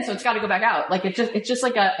came in. So it's got to go back out. Like it's just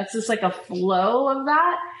like a flow of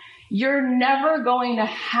that. You're never going to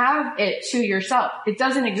have it to yourself. It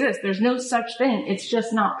doesn't exist. There's no such thing. It's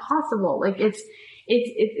just not possible. Like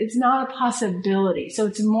it's not a possibility. So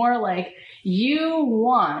it's more like you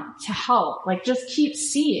want to help, like just keep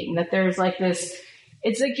seeing that there's like this,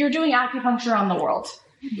 it's like you're doing acupuncture on the world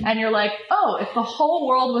and you're like, oh, if the whole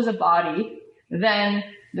world was a body, then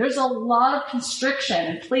there's a lot of constriction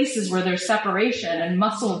and places where there's separation and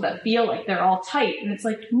muscles that feel like they're all tight. And it's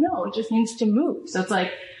like, no, it just needs to move. So it's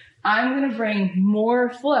like, I'm going to bring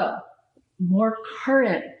more flow, more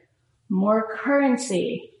current, more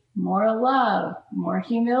currency, more love, more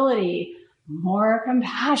humility, more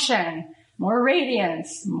compassion, more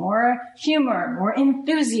radiance, more humor, more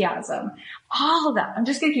enthusiasm, all of that. I'm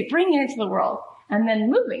just going to keep bringing it into the world and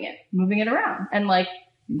then moving it around. And like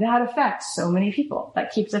that affects so many people.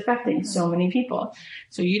 That keeps affecting so many people.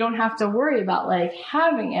 So you don't have to worry about like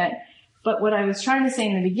having it. But what I was trying to say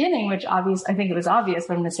in the beginning, which I think it was obvious,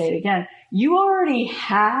 but I'm going to say it again. You already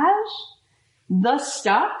have the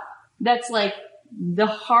stuff that's like the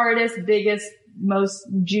hardest, biggest, most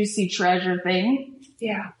juicy treasure thing.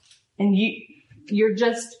 Yeah. And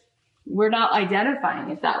we're not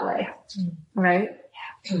identifying it that way. Right?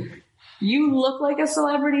 Yeah. You look like a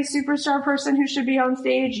celebrity superstar person who should be on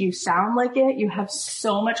stage. You sound like it. You have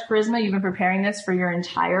so much charisma. You've been preparing this for your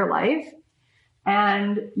entire life.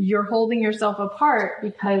 And you're holding yourself apart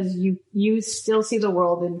because you still see the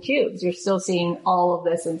world in cubes. You're still seeing all of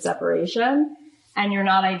this in separation, and you're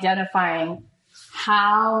not identifying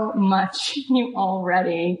how much you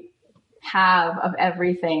already have of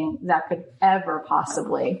everything that could ever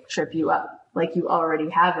possibly trip you up. Like you already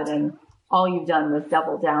have it, and all you've done was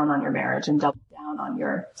double down on your marriage and double down on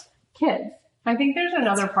your kids. I think there's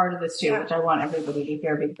another part of this too, which I want everybody to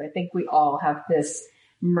hear, because I think we all have this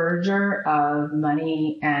merger of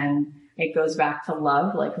money, and it goes back to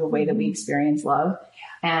love, like the way that we experience love.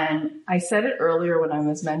 And I said it earlier when I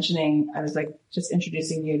was like just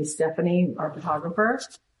introducing you to Stephanie, our photographer.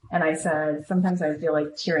 And I said, sometimes I feel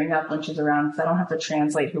like tearing up when she's around because I don't have to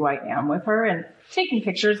translate who I am with her. And taking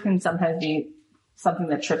pictures can sometimes be something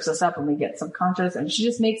that trips us up when we get subconscious. And she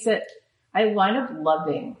just makes it, I wind up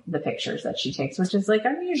loving the pictures that she takes, which is like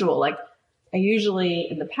unusual. Like I usually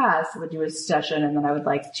in the past would do a session and then I would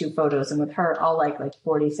like 2 photos, and with her, I'll like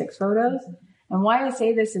 46 photos. And why I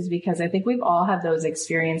say this is because I think we've all had those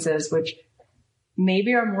experiences, which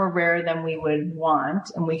maybe are more rare than we would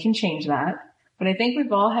want, and we can change that. But I think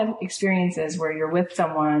we've all had experiences where you're with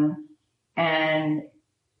someone and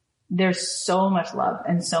there's so much love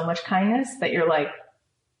and so much kindness that you're like,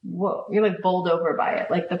 whoa, you're like bowled over by it.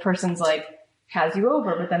 Like the person's like, has you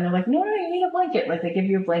over, but then they're like, no, you need a blanket. Like they give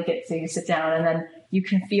you a blanket so you sit down, and then you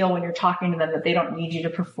can feel when you're talking to them that they don't need you to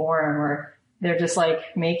perform, or they're just like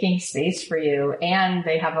making space for you. And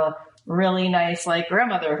they have a really nice like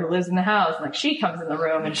grandmother who lives in the house, and like she comes in the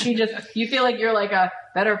room and you feel like you're like a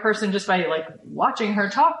better person just by like watching her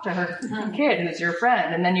talk to her kid who's your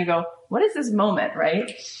friend. And then you go, what is this moment? Right?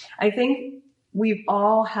 I think we've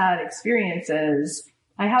all had experiences.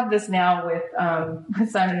 I have this now with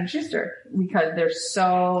Simon and Schuster, because they're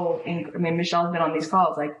so, Michelle's been on these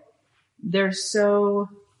calls, like they're so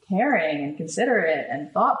caring and considerate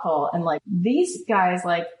and thoughtful. And like these guys,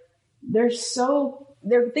 like they're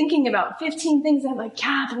thinking about 15 things that like,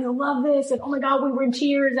 Kath, we love this. And oh my God, we were in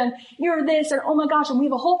tears, and you're this, and oh my gosh, and we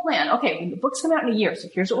have a whole plan. Okay, when the books come out in a year, so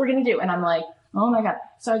here's what we're going to do. And I'm like, oh my God.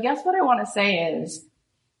 So I guess what I want to say is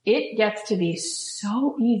it gets to be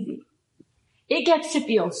so easy. It gets to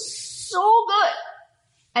feel so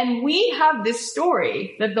good. And we have this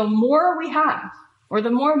story that the more we have, or the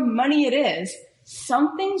more money it is,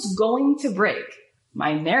 something's going to break.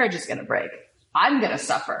 My marriage is going to break. I'm going to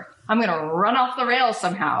suffer. I'm going to run off the rails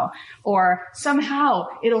somehow, or somehow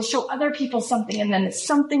it'll show other people something, and then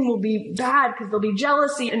something will be bad because there'll be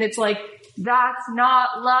jealousy. And it's like, that's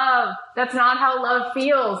not love. That's not how love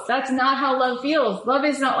feels. That's not how love feels. Love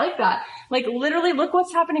is not like that. Like literally, look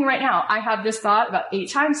what's happening right now. I have this thought about 8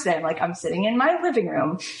 times today. Like I'm sitting in my living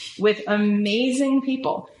room with amazing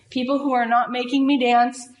people who are not making me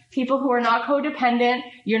dance, people who are not codependent.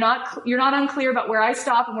 You're not unclear about where I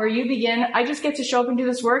stop and where you begin. I just get to show up and do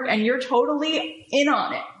this work, and you're totally in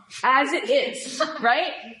on it. as it is,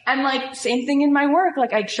 right? And like, same thing in my work.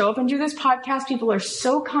 Like, I show up and do this podcast. People are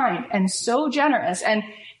so kind and so generous. And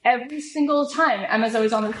every single time, Emma's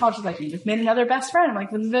always on the call. She's like, you just made another best friend. I'm like,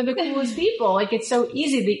 they're the coolest people. Like, it's so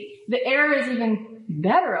easy. The air is even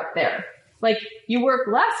better up there. Like, you work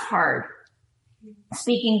less hard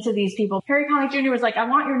speaking to these people. Harry Connick Jr. was like, I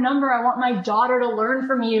want your number. I want my daughter to learn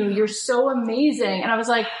from you. You're so amazing. And I was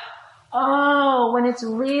like, oh, when it's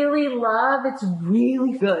really love, it's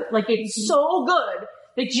really good. Like, it's so good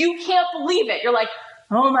that you can't believe it. You're like,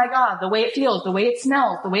 oh my God, the way it feels, the way it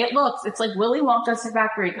smells, the way it looks. It's like Willy Wonka's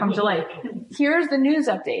factory come to life. Here's the news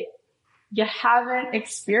update. You haven't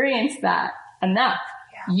experienced that enough.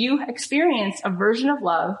 You experience a version of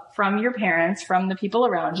love from your parents, from the people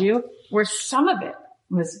around you, where some of it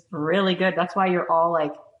was really good. That's why you're all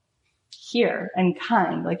like here and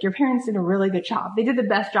kind. Like, your parents did a really good job. They did the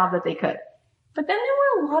best job that they could. But then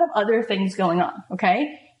there were a lot of other things going on,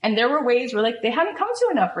 okay? And there were ways where, like, they hadn't come to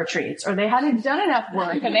enough retreats, or they hadn't done enough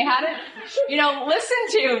work, and they hadn't, listened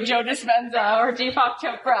to Joe Dispenza or Deepak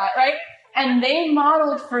Chopra, right? And they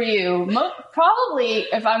modeled for you, probably,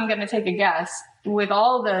 if I'm going to take a guess, with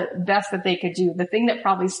all the best that they could do, the thing that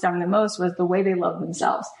probably stung the most was the way they loved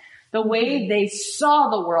themselves. The way they saw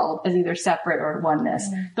the world as either separate or oneness.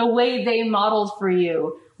 The way they modeled for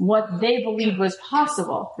you what they believed was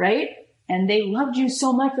possible, right? And they loved you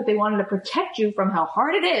so much that they wanted to protect you from how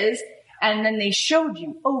hard it is. And then they showed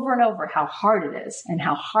you over and over how hard it is and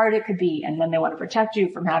how hard it could be. And then they want to protect you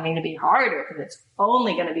from having to be harder, because it's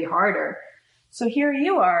only going to be harder. So here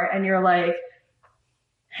you are, and you're like,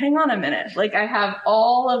 hang on a minute. Like, I have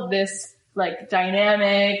all of this like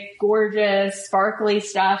dynamic, gorgeous, sparkly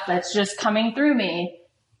stuff that's just coming through me.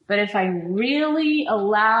 But if I really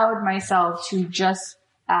allowed myself to just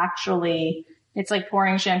actually, it's like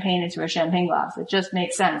pouring champagne into a champagne glass. It just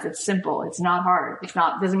makes sense. It's simple. It's not hard.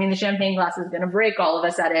 Doesn't mean the champagne glass is going to break all of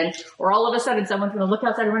a sudden, or all of a sudden someone's going to look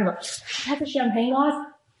outside the window and go, "You have a champagne glass?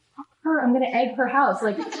 Fuck her. I'm going to egg her house."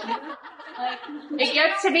 Like, it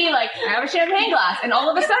gets to be like, I have a champagne glass, and all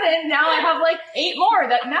of a sudden now I have like 8 more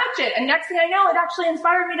that match it. And next thing I know, it actually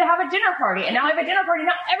inspired me to have a dinner party. And now I have a dinner party.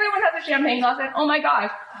 Now everyone has a champagne glass. And oh my gosh,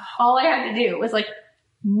 all I had to do was like,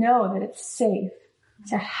 know that it's safe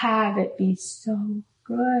to have it be so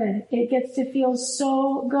good. It gets to feel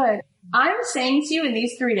so good. I'm saying to you in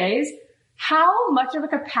these 3 days, how much of a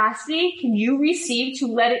capacity can you receive to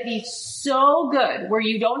let it be so good where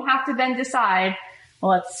you don't have to then decide,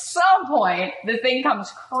 well, at some point, the thing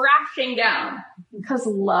comes crashing down. Because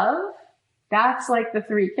love, that's like the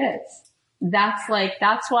 3 kids. That's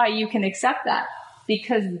why you can accept that.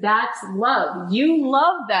 Because that's love. You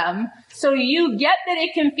love them, so you get that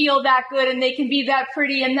it can feel that good and they can be that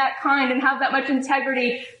pretty and that kind and have that much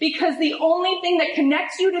integrity. Because the only thing that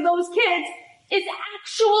connects you to those kids is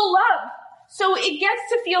actual love. So it gets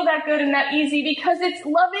to feel that good and that easy because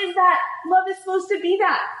love is that. Love is supposed to be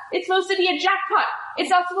that. It's supposed to be a jackpot. It's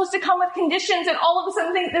not supposed to come with conditions and all of a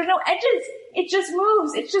sudden there's no edges. It just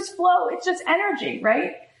moves. It's just flow. It's just energy,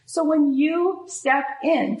 right? So when you step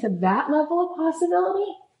into that level of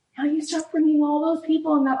possibility, now you start bringing all those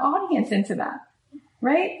people in that audience into that,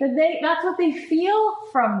 right? That's what they feel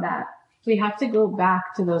from that. We have to go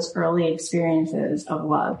back to those early experiences of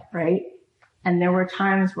love, right? And there were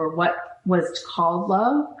times where what was called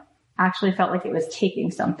love actually felt like it was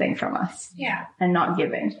taking something from us. Yeah. And not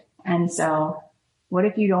giving. And so what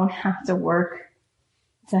if you don't have to work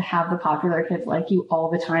to have the popular kids like you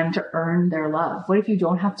all the time to earn their love? What if you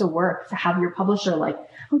don't have to work to have your publisher like,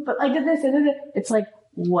 oh, but I did this and did it. It's like,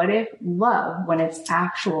 what if love, when it's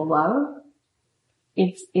actual love,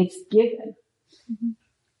 it's given. Mm-hmm.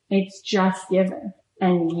 It's just given.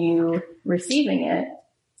 And you receiving it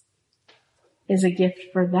is a gift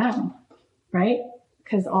for them, right?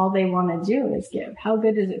 Because all they want to do is give. How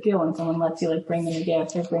good does it feel when someone lets you like bring them a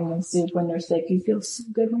gift or bring them soup when they're sick? You feel so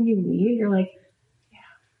good when you leave. You're like, yeah.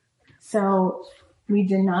 So we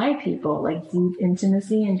deny people like deep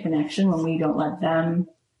intimacy and connection when we don't let them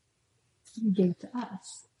give to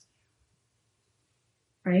us.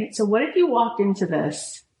 Right? So what if you walked into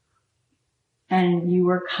this and you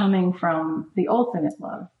were coming from the ultimate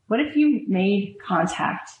love? What if you made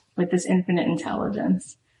contact with this infinite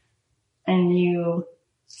intelligence and you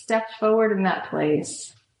stepped forward in that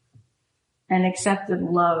place and accepted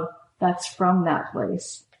love that's from that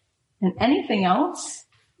place? And anything else,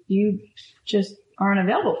 you just aren't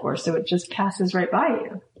available for, so it just passes right by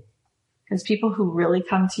you. Because people who really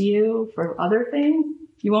come to you for other things,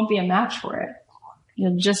 you won't be a match for it.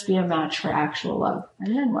 You'll just be a match for actual love.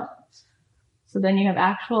 And then what? So then you have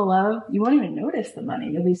actual love. You won't even notice the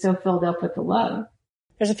money. You'll be so filled up with the love.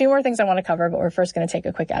 There's a few more things I want to cover, but we're first going to take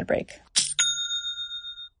a quick ad break.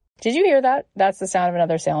 Did you hear that? That's the sound of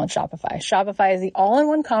another sale on Shopify. Shopify is the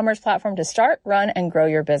all-in-one commerce platform to start, run, and grow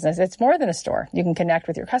your business. It's more than a store. You can connect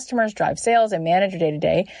with your customers, drive sales, and manage your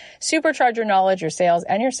day-to-day. Supercharge your knowledge, your sales,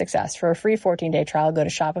 and your success. For a free 14-day trial, go to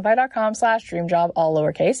shopify.com/dreamjob, all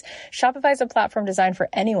lowercase. Shopify is a platform designed for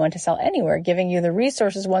anyone to sell anywhere, giving you the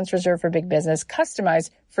resources once reserved for big business,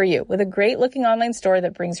 customized for you, with a great-looking online store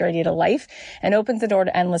that brings your idea to life and opens the door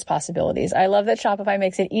to endless possibilities. I love that Shopify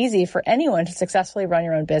makes it easy for anyone to successfully run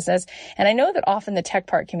your own business. And I know that often the tech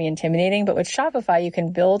part can be intimidating, but with Shopify, you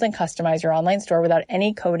can build and customize your online store without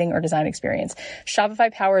any coding or design experience.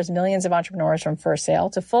 Shopify powers millions of entrepreneurs from first sale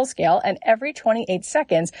to full scale, and every 28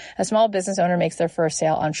 seconds, a small business owner makes their first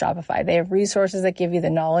sale on Shopify. They have resources that give you the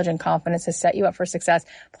knowledge and confidence to set you up for success.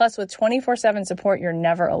 Plus, with 24/7 support, you're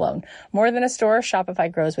never alone. More than a store,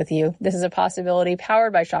 Shopify grows with you. This is a possibility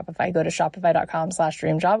powered by Shopify. Go to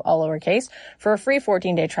shopify.com/dreamjob, all lowercase, for a free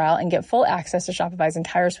 14-day trial and get full access to Shopify's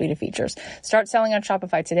entire suite of features. Start selling on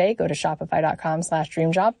Shopify today. Go to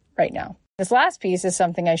shopify.com/dreamjob right now. This last piece is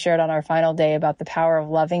something I shared on our final day about the power of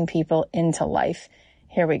loving people into life.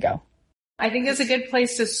 Here we go. I think it's a good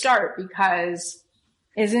place to start because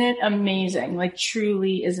isn't it amazing? Like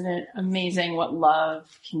truly, isn't it amazing what love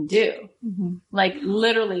can do? Mm-hmm. Like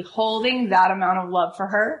literally holding that amount of love for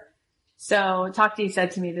her. So Takti said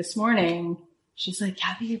to me this morning, she's like,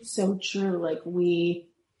 Kathy, it's so true. Like we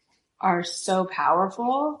are so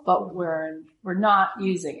powerful, but we're not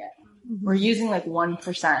using it. We're using like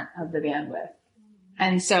 1% of the bandwidth.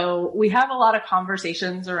 And so we have a lot of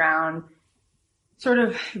conversations around sort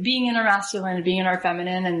of being in our masculine and being in our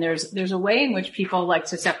feminine. And there's a way in which people like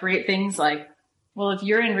to separate things like, well, if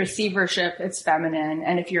you're in receivership, it's feminine.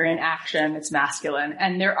 And if you're in action, it's masculine.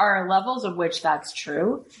 And there are levels of which that's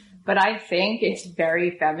true. But I think it's very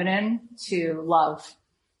feminine to love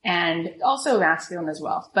and also masculine as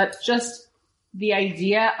well. But just the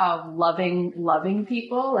idea of loving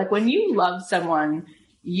people, like when you love someone,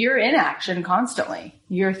 you're in action constantly.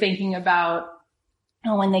 You're thinking about,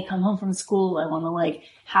 oh, when they come home from school, I want to like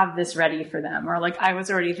have this ready for them. Or like I was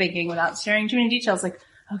already thinking without sharing too many details, like,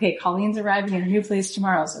 okay, Colleen's arriving in her new place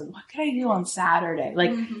tomorrow. So what could I do on Saturday?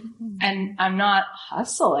 Like, and I'm not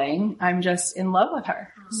hustling. I'm just in love with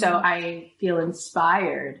her. So I feel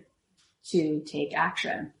inspired to take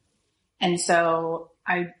action. And so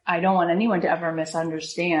I don't want anyone to ever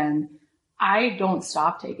misunderstand. I don't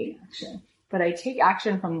stop taking action, but I take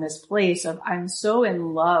action from this place of I'm so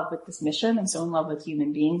in love with this mission. I'm so in love with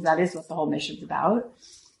human beings. That is what the whole mission's about.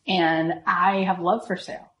 And I have love for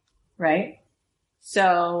sale, right?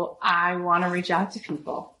 So I want to reach out to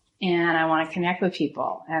people and I want to connect with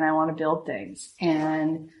people and I want to build things.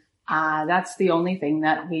 And that's the only thing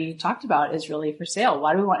that we talked about is really for sale.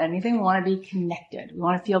 Why do we want anything? We want to be connected. We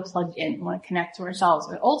want to feel plugged in. We want to connect to ourselves.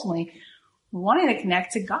 But ultimately, we want to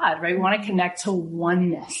connect to God, right? We want to connect to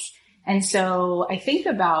oneness. And so I think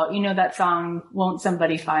about, that song, Won't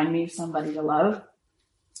Somebody Find Me Somebody to Love?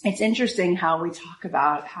 It's interesting how we talk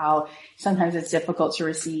about how sometimes it's difficult to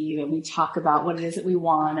receive and we talk about what it is that we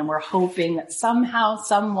want and we're hoping that somehow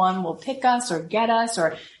someone will pick us or get us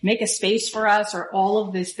or make a space for us or all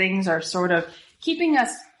of these things are sort of keeping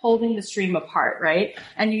us holding the stream apart, right?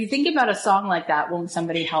 And you think about a song like that, won't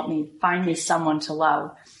somebody help me find me someone to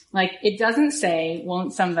love? Like it doesn't say,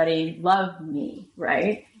 won't somebody love me,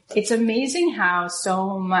 right? It's amazing how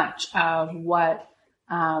so much of what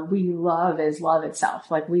we love is love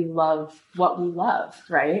itself. Like we love what we love,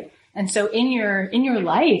 right? And so in your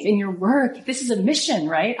life, in your work, this is a mission,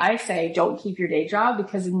 right? I say don't keep your day job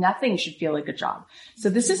because nothing should feel like a job. So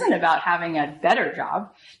this isn't about having a better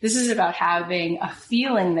job. This is about having a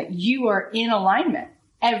feeling that you are in alignment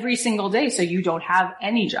every single day. So you don't have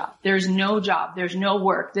any job. There's no job. There's no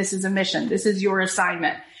work. This is a mission. This is your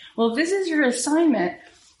assignment. Well, if this is your assignment,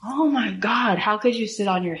 oh my God, how could you sit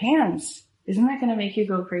on your hands? Isn't that going to make you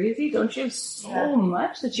go crazy? Don't you have so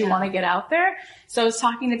much that you want to get out there? So I was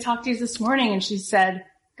talking to Takti this morning and she said,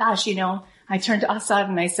 gosh, I turned to Assad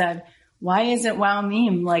and I said, why isn't Wow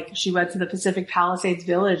Meme? Like she went to the Pacific Palisades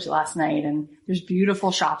Village last night and there's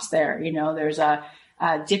beautiful shops there. There's a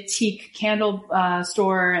diptyque candle,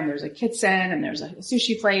 store and there's a kitchen and there's a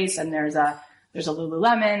sushi place and there's a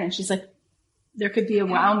Lululemon. And she's like, there could be a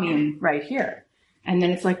Wow Meme right here. And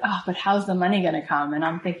then it's like, oh, but how's the money going to come? And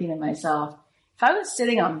I'm thinking to myself, if I was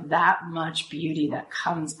sitting on that much beauty that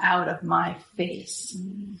comes out of my face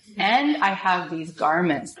and I have these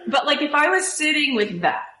garments, but like if I was sitting with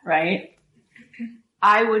that, right,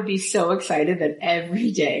 I would be so excited that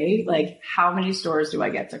every day, like how many stores do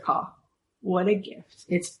I get to call? What a gift.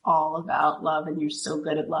 It's all about love and you're so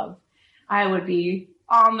good at love. I would be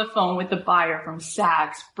on the phone with the buyer from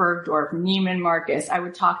Saks, Bergdorf, Neiman Marcus. I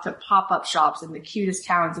would talk to pop-up shops in the cutest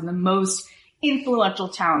towns and the most influential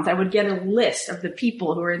towns. I would get a list of the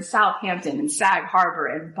people who are in Southampton and Sag Harbor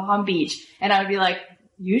and Palm Beach. And I would be like,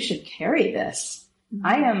 you should carry this.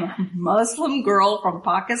 I am a Muslim girl from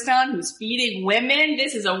Pakistan who's feeding women.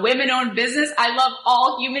 This is a women-owned business. I love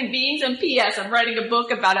all human beings. And P.S. I'm writing a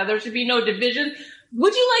book about how there should be no division.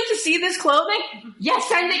 Would you like to see this clothing? Yes,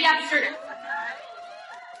 send it yesterday.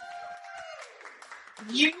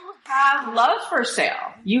 You have love for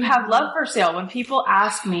sale. You have love for sale. When people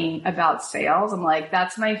ask me about sales, I'm like,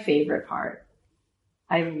 that's my favorite part.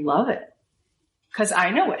 I love it because I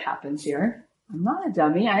know what happens here. I'm not a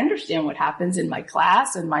dummy. I understand what happens in my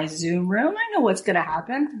class and my Zoom room. I know what's going to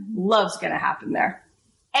happen. Love's going to happen there.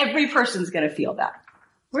 Every person's going to feel that.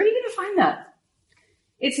 Where are you going to find that?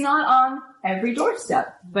 It's not on every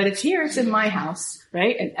doorstep, but it's here. It's in my house,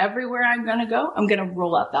 right? And everywhere I'm going to go, I'm going to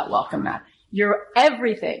roll out that welcome mat.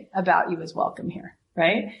 Everything about you is welcome here,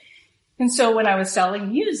 right? And so when I was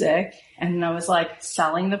selling music and I was like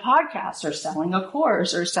selling the podcast or selling a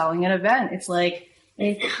course or selling an event, it's like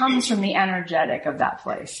it comes from the energetic of that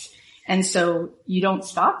place. And so you don't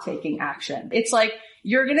stop taking action. It's like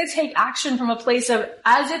you're going to take action from a place of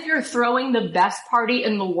as if you're throwing the best party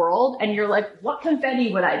in the world and you're like, what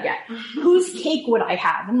confetti would I get? Whose cake would I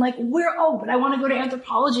have? And like, but I want to go to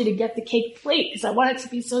Anthropologie to get the cake plate because I want it to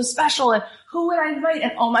be so special. And who would I invite?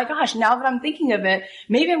 And oh my gosh, now that I'm thinking of it,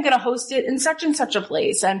 maybe I'm going to host it in such and such a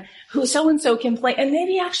place and who so-and-so can play. And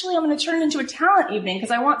maybe actually I'm going to turn it into a talent evening because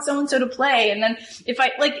I want so-and-so to play. And then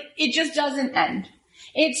it just doesn't end.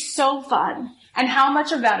 It's so fun. And how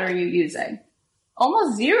much of that are you using?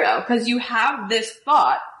 Almost zero, because you have this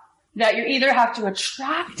thought that you either have to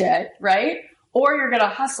attract it, right? Or you're going to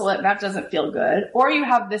hustle it and that doesn't feel good. Or you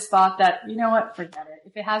have this thought that, you know what, forget it.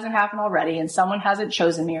 If it hasn't happened already and someone hasn't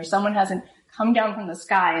chosen me or someone hasn't come down from the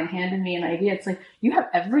sky and handed me an idea, it's like you have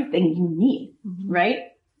everything you need, right?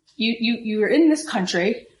 You're in this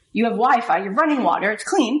country, you have Wi-Fi, you're running water, it's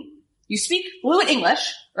clean, you speak fluent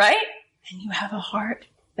English, right? And you have a heart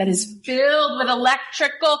that is filled with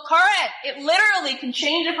electrical current. It literally can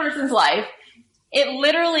change a person's life. It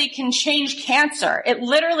literally can change cancer. If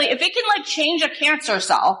it can change a cancer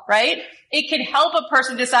cell, right? It can help a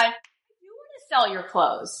person decide, I do want to sell your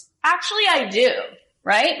clothes. Actually, I do,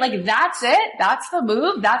 right? That's it. That's the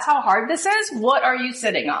move. That's how hard this is. What are you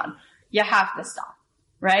sitting on? You have to stop,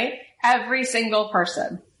 right? Every single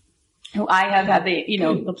person who I have had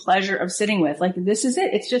the pleasure of sitting with, this is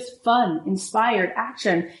it. It's just fun, inspired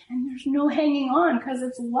action. And there's no hanging on because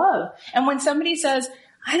it's love. And when somebody says,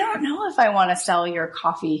 I don't know if I want to sell your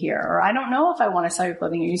coffee here, or I don't know if I want to sell your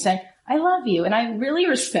clothing here, you say, I love you and I really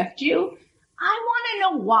respect you. I want to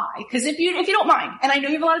know why. Because if you don't mind, and I know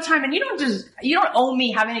you have a lot of time and you don't owe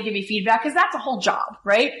me having to give you feedback because that's a whole job,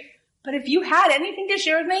 right? But if you had anything to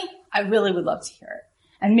share with me, I really would love to hear it.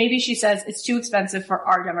 And maybe she says it's too expensive for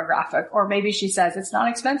our demographic, or maybe she says it's not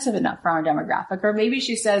expensive enough for our demographic, or maybe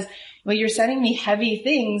she says, well, you're sending me heavy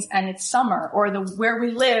things and it's summer, or where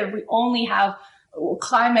we live, we only have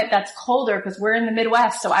climate that's colder because we're in the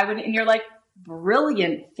Midwest. And you're like,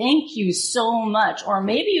 brilliant. Thank you so much. Or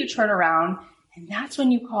maybe you turn around and that's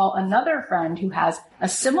when you call another friend who has a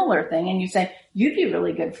similar thing and you say, you'd be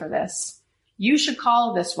really good for this. You should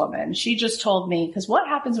call this woman. She just told me, because what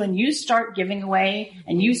happens when you start giving away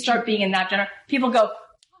and you start being in that general, people go,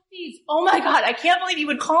 oh my God, I can't believe you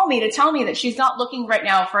would call me to tell me that she's not looking right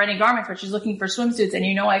now for any garments, but she's looking for swimsuits.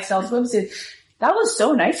 And I sell swimsuits. That was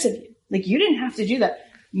so nice of you. You didn't have to do that.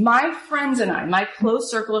 My friends and I, my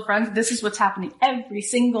close circle of friends, this is what's happening every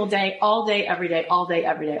single day, all day, every day, all day,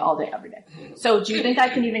 every day, all day, every day. So do you think I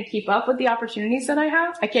can even keep up with the opportunities that I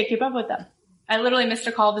have? I can't keep up with them. I literally missed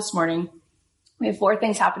a call this morning. We have 4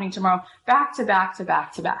 things happening tomorrow, back to back to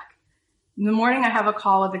back to back. In the morning, I have a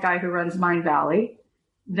call with the guy who runs Mind Valley.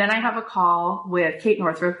 Then I have a call with Kate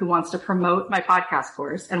Northrup, who wants to promote my podcast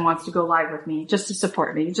course and wants to go live with me just to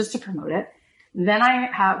support me, just to promote it. Then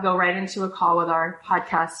I go right into a call with our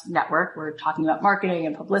podcast network. We're talking about marketing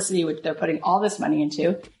and publicity, which they're putting all this money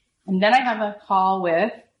into. And then I have a call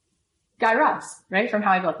with Guy Ross, right? From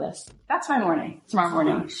How I Built This. That's my morning, tomorrow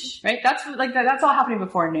morning, right? That's all happening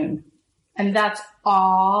before noon. And that's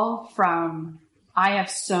all from, I have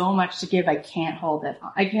so much to give. I can't hold it.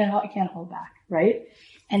 I can't hold back. Right.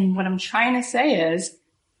 And what I'm trying to say is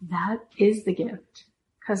that is the gift,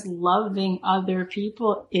 because loving other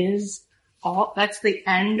people is all, that's the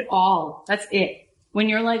end all. That's it. When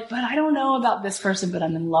you're like, but I don't know about this person, but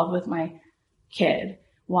I'm in love with my kid.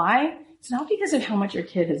 Why? It's not because of how much your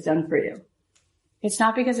kid has done for you. It's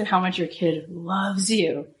not because of how much your kid loves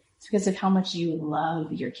you. It's because of how much you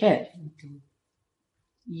love your kid.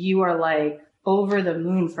 You are like over the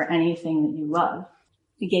moon for anything that you love.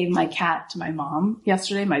 I gave my cat to my mom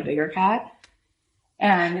yesterday, my bigger cat.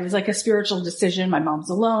 And it was like a spiritual decision. My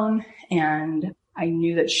mom's alone, and I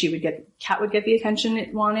knew that cat would get the attention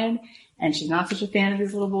it wanted. And she's not such a fan of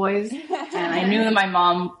these little boys. And I knew that my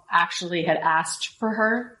mom actually had asked for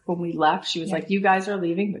her when we left. She was like, you guys are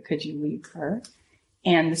leaving, but could you leave her?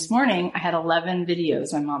 And this morning I had 11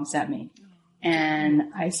 videos my mom sent me.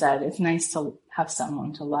 And I said, it's nice to have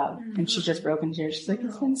someone to love. And she just broke into tears. She's like,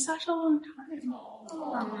 it's been such a long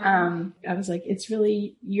time. I was like, it's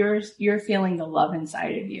really, you're feeling the love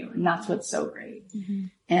inside of you. And that's what's so great. Mm-hmm.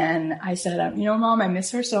 And I said, Mom, I miss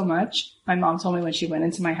her so much. My mom told me when she went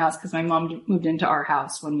into my house, because my mom moved into our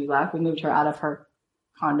house when we left. We moved her out of her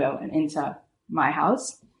condo and into my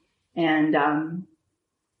house. And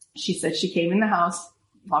she said she came in the house,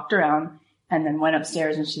 walked around, and then went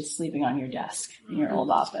upstairs and she's sleeping on your desk in your old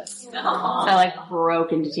office. So I like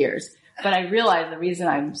broke into tears. But I realized the reason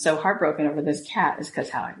I'm so heartbroken over this cat is because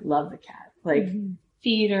how I love the cat. Like,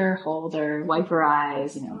 feed her, hold her, wipe her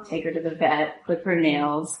eyes, take her to the vet, clip her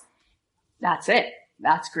nails. That's it.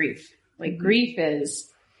 That's grief. Like, grief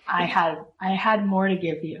is, I had more to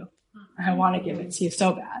give you. I want to give it to you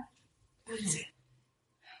so bad. That's it.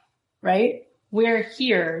 Right? We're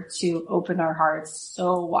here to open our hearts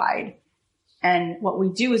so wide. And what we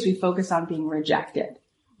do is we focus on being rejected.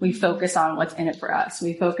 We focus on what's in it for us.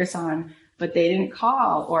 We focus on, but they didn't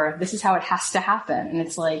call, or this is how it has to happen. And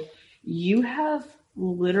it's like, you have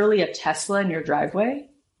literally a Tesla in your driveway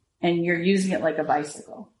and you're using it like a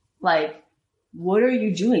bicycle. Like, what are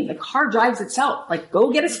you doing? The car drives itself. Like,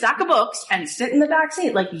 go get a stack of books and sit in the back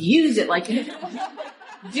seat. Like, use it. Like,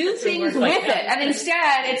 do things with it. And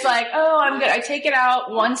instead, it's like, oh, I'm good. I take it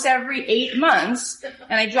out once every 8 months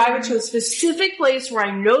and I drive it to a specific place where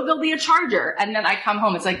I know there'll be a charger. And then I come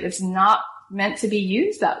home. It's like, it's not meant to be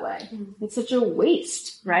used that way. It's such a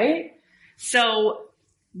waste, right? So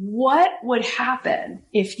what would happen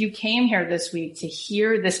if you came here this week to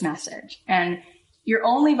hear this message? And you're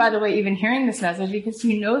only, by the way, even hearing this message because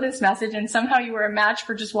you know this message and somehow you were a match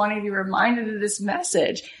for just wanting to be reminded of this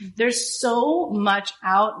message. There's so much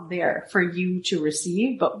out there for you to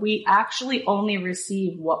receive, but we actually only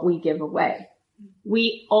receive what we give away.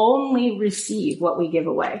 We only receive what we give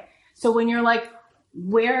away. So when you're like,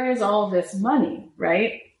 where is all this money,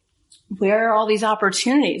 right? Where are all these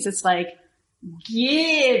opportunities? It's like,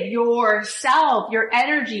 give yourself your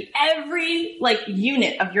energy. Every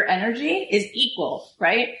unit of your energy is equal,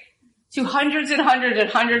 right? To hundreds and hundreds and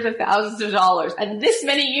hundreds of thousands of dollars. And this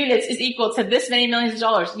many units is equal to this many millions of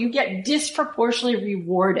dollars. You get disproportionately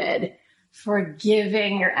rewarded for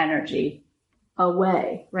giving your energy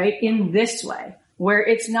away, right? In this way, where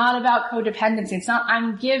it's not about codependency. It's not,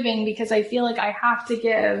 I'm giving because I feel like I have to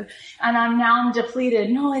give and I'm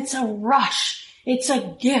depleted. No, it's a rush. It's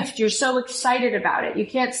a gift. You're so excited about it. You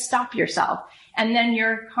can't stop yourself. And then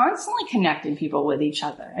you're constantly connecting people with each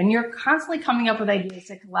other and you're constantly coming up with ideas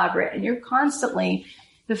to collaborate. And you're constantly,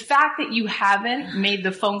 the fact that you haven't made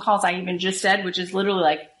the phone calls I even just said, which is literally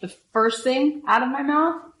like the first thing out of my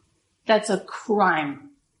mouth, that's a crime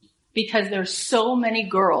because there's so many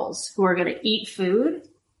girls who are going to eat food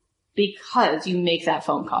because you make that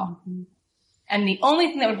phone call. Mm-hmm. And the only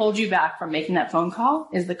thing that would hold you back from making that phone call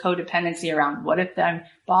is the codependency around what if I'm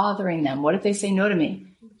bothering them? What if they say no to me?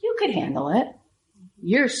 You could handle it.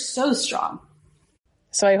 You're so strong.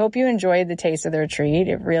 So I hope you enjoyed the taste of the retreat.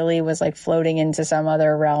 It really was like floating into some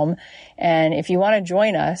other realm. And if you want to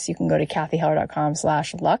join us, you can go to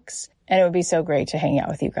kathyheller.com/lux. And it would be so great to hang out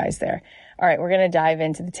with you guys there. All right, we're going to dive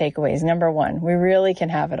into the takeaways. Number 1, we really can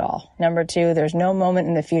have it all. Number 2, there's no moment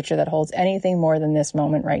in the future that holds anything more than this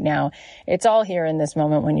moment right now. It's all here in this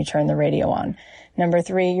moment when you turn the radio on. Number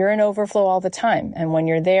 3, you're in overflow all the time. And when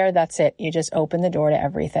you're there, that's it. You just open the door to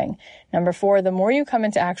everything. Number 4, the more you come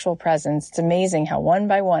into actual presence, it's amazing how one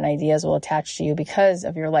by one ideas will attach to you because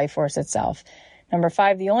of your life force itself. Number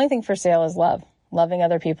 5, the only thing for sale is love. Loving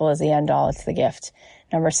other people is the end all. It's the gift.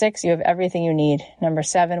 Number 6, you have everything you need. Number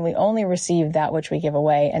 7, we only receive that which we give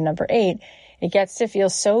away. And number 8, it gets to feel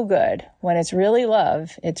so good. When it's really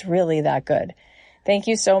love, it's really that good. Thank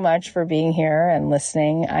you so much for being here and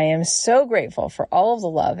listening. I am so grateful for all of the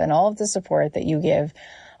love and all of the support that you give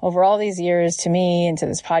over all these years to me and to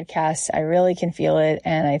this podcast. I really can feel it,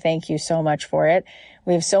 and I thank you so much for it.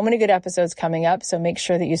 We have so many good episodes coming up, so make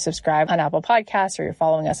sure that you subscribe on Apple Podcasts or you're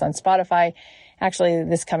following us on Spotify. Actually,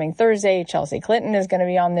 this coming Thursday, Chelsea Clinton is going to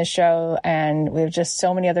be on this show, and we have just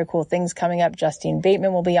so many other cool things coming up. Justine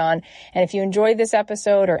Bateman will be on. And if you enjoyed this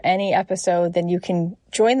episode or any episode, then you can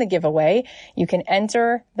join the giveaway. You can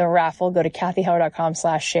enter the raffle. Go to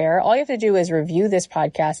kathyheller.com/share. All you have to do is review this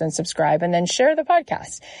podcast and subscribe, and then share the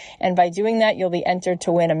podcast. And by doing that, you'll be entered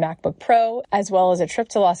to win a MacBook Pro, as well as a trip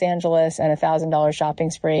to Los Angeles and a $1,000 shopping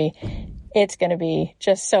spree. It's going to be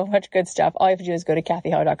just so much good stuff. All you have to do is go to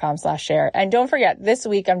kathyheller.com/share. And don't forget, this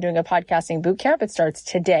week I'm doing a podcasting boot camp. It starts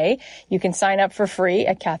today. You can sign up for free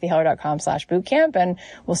at kathyheller.com/bootcamp, and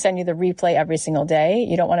we'll send you the replay every single day.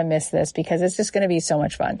 You don't want to miss this because it's just going to be so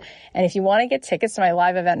much fun. And if you want to get tickets to my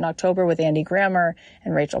live event in October with Andy Grammer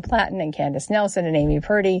and Rachel Platten and Candace Nelson and Amy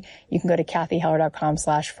Purdy, you can go to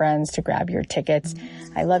kathyheller.com/friends to grab your tickets.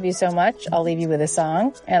 I love you so much. I'll leave you with a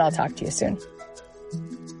song, and I'll talk to you soon.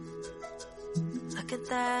 Look at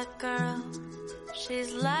that girl,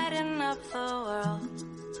 she's lighting up the world.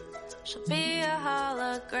 She'll be a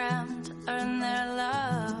hologram to earn their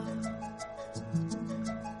love.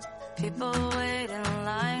 People wait in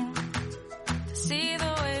line to see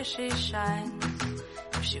the way she shines.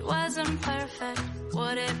 If she wasn't perfect,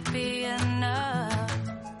 would it be enough?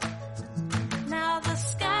 Now the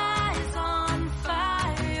sky's on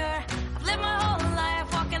fire. I've lived my whole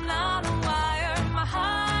life walking on a wire. My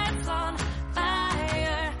heart's on fire.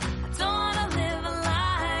 I don't wanna live a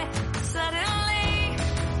lie. Suddenly,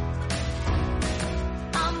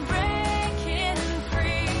 I'm breaking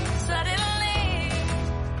free. Suddenly,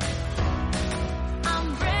 I'm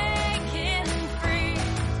breaking free.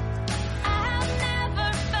 I have never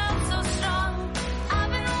felt so strong.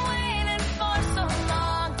 I've been waiting for so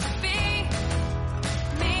long to be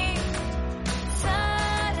me.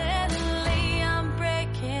 Suddenly, I'm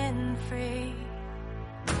breaking free.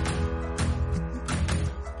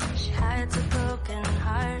 She hides a broken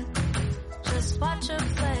heart. Just watch her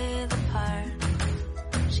play the part.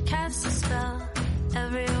 She casts a spell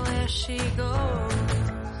everywhere she goes.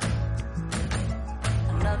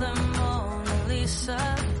 Another Mona Lisa.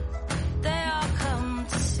 They all come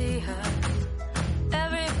to see her.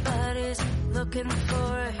 Everybody's looking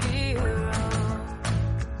for a hero.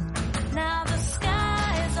 Now the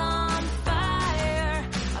sky's on fire.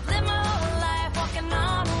 I've lived my whole life walking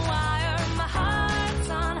on a wire. My heart's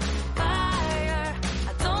on fire.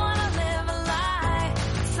 I don't wanna live a lie.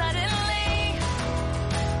 Suddenly,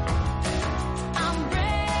 I'm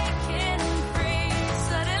breaking free.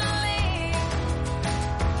 Suddenly,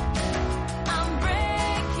 I'm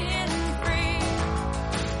breaking free.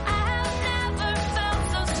 I have never felt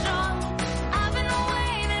so strong. I've been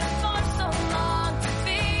waiting for so long to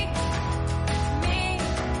be me.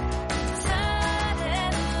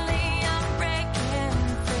 Suddenly, I'm breaking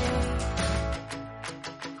free.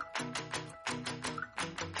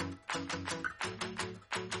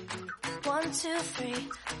 1, 2, 3,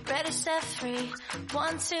 ready, set, free.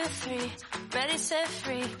 1, 2, 3, ready, set,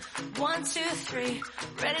 free. 1, 2, 3,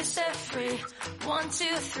 ready, set, free. 1,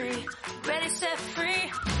 2, 3, ready, set,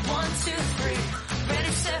 free. 1, 2, 3,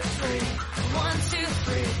 ready, set, free. 1, 2,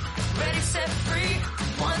 3, ready, set.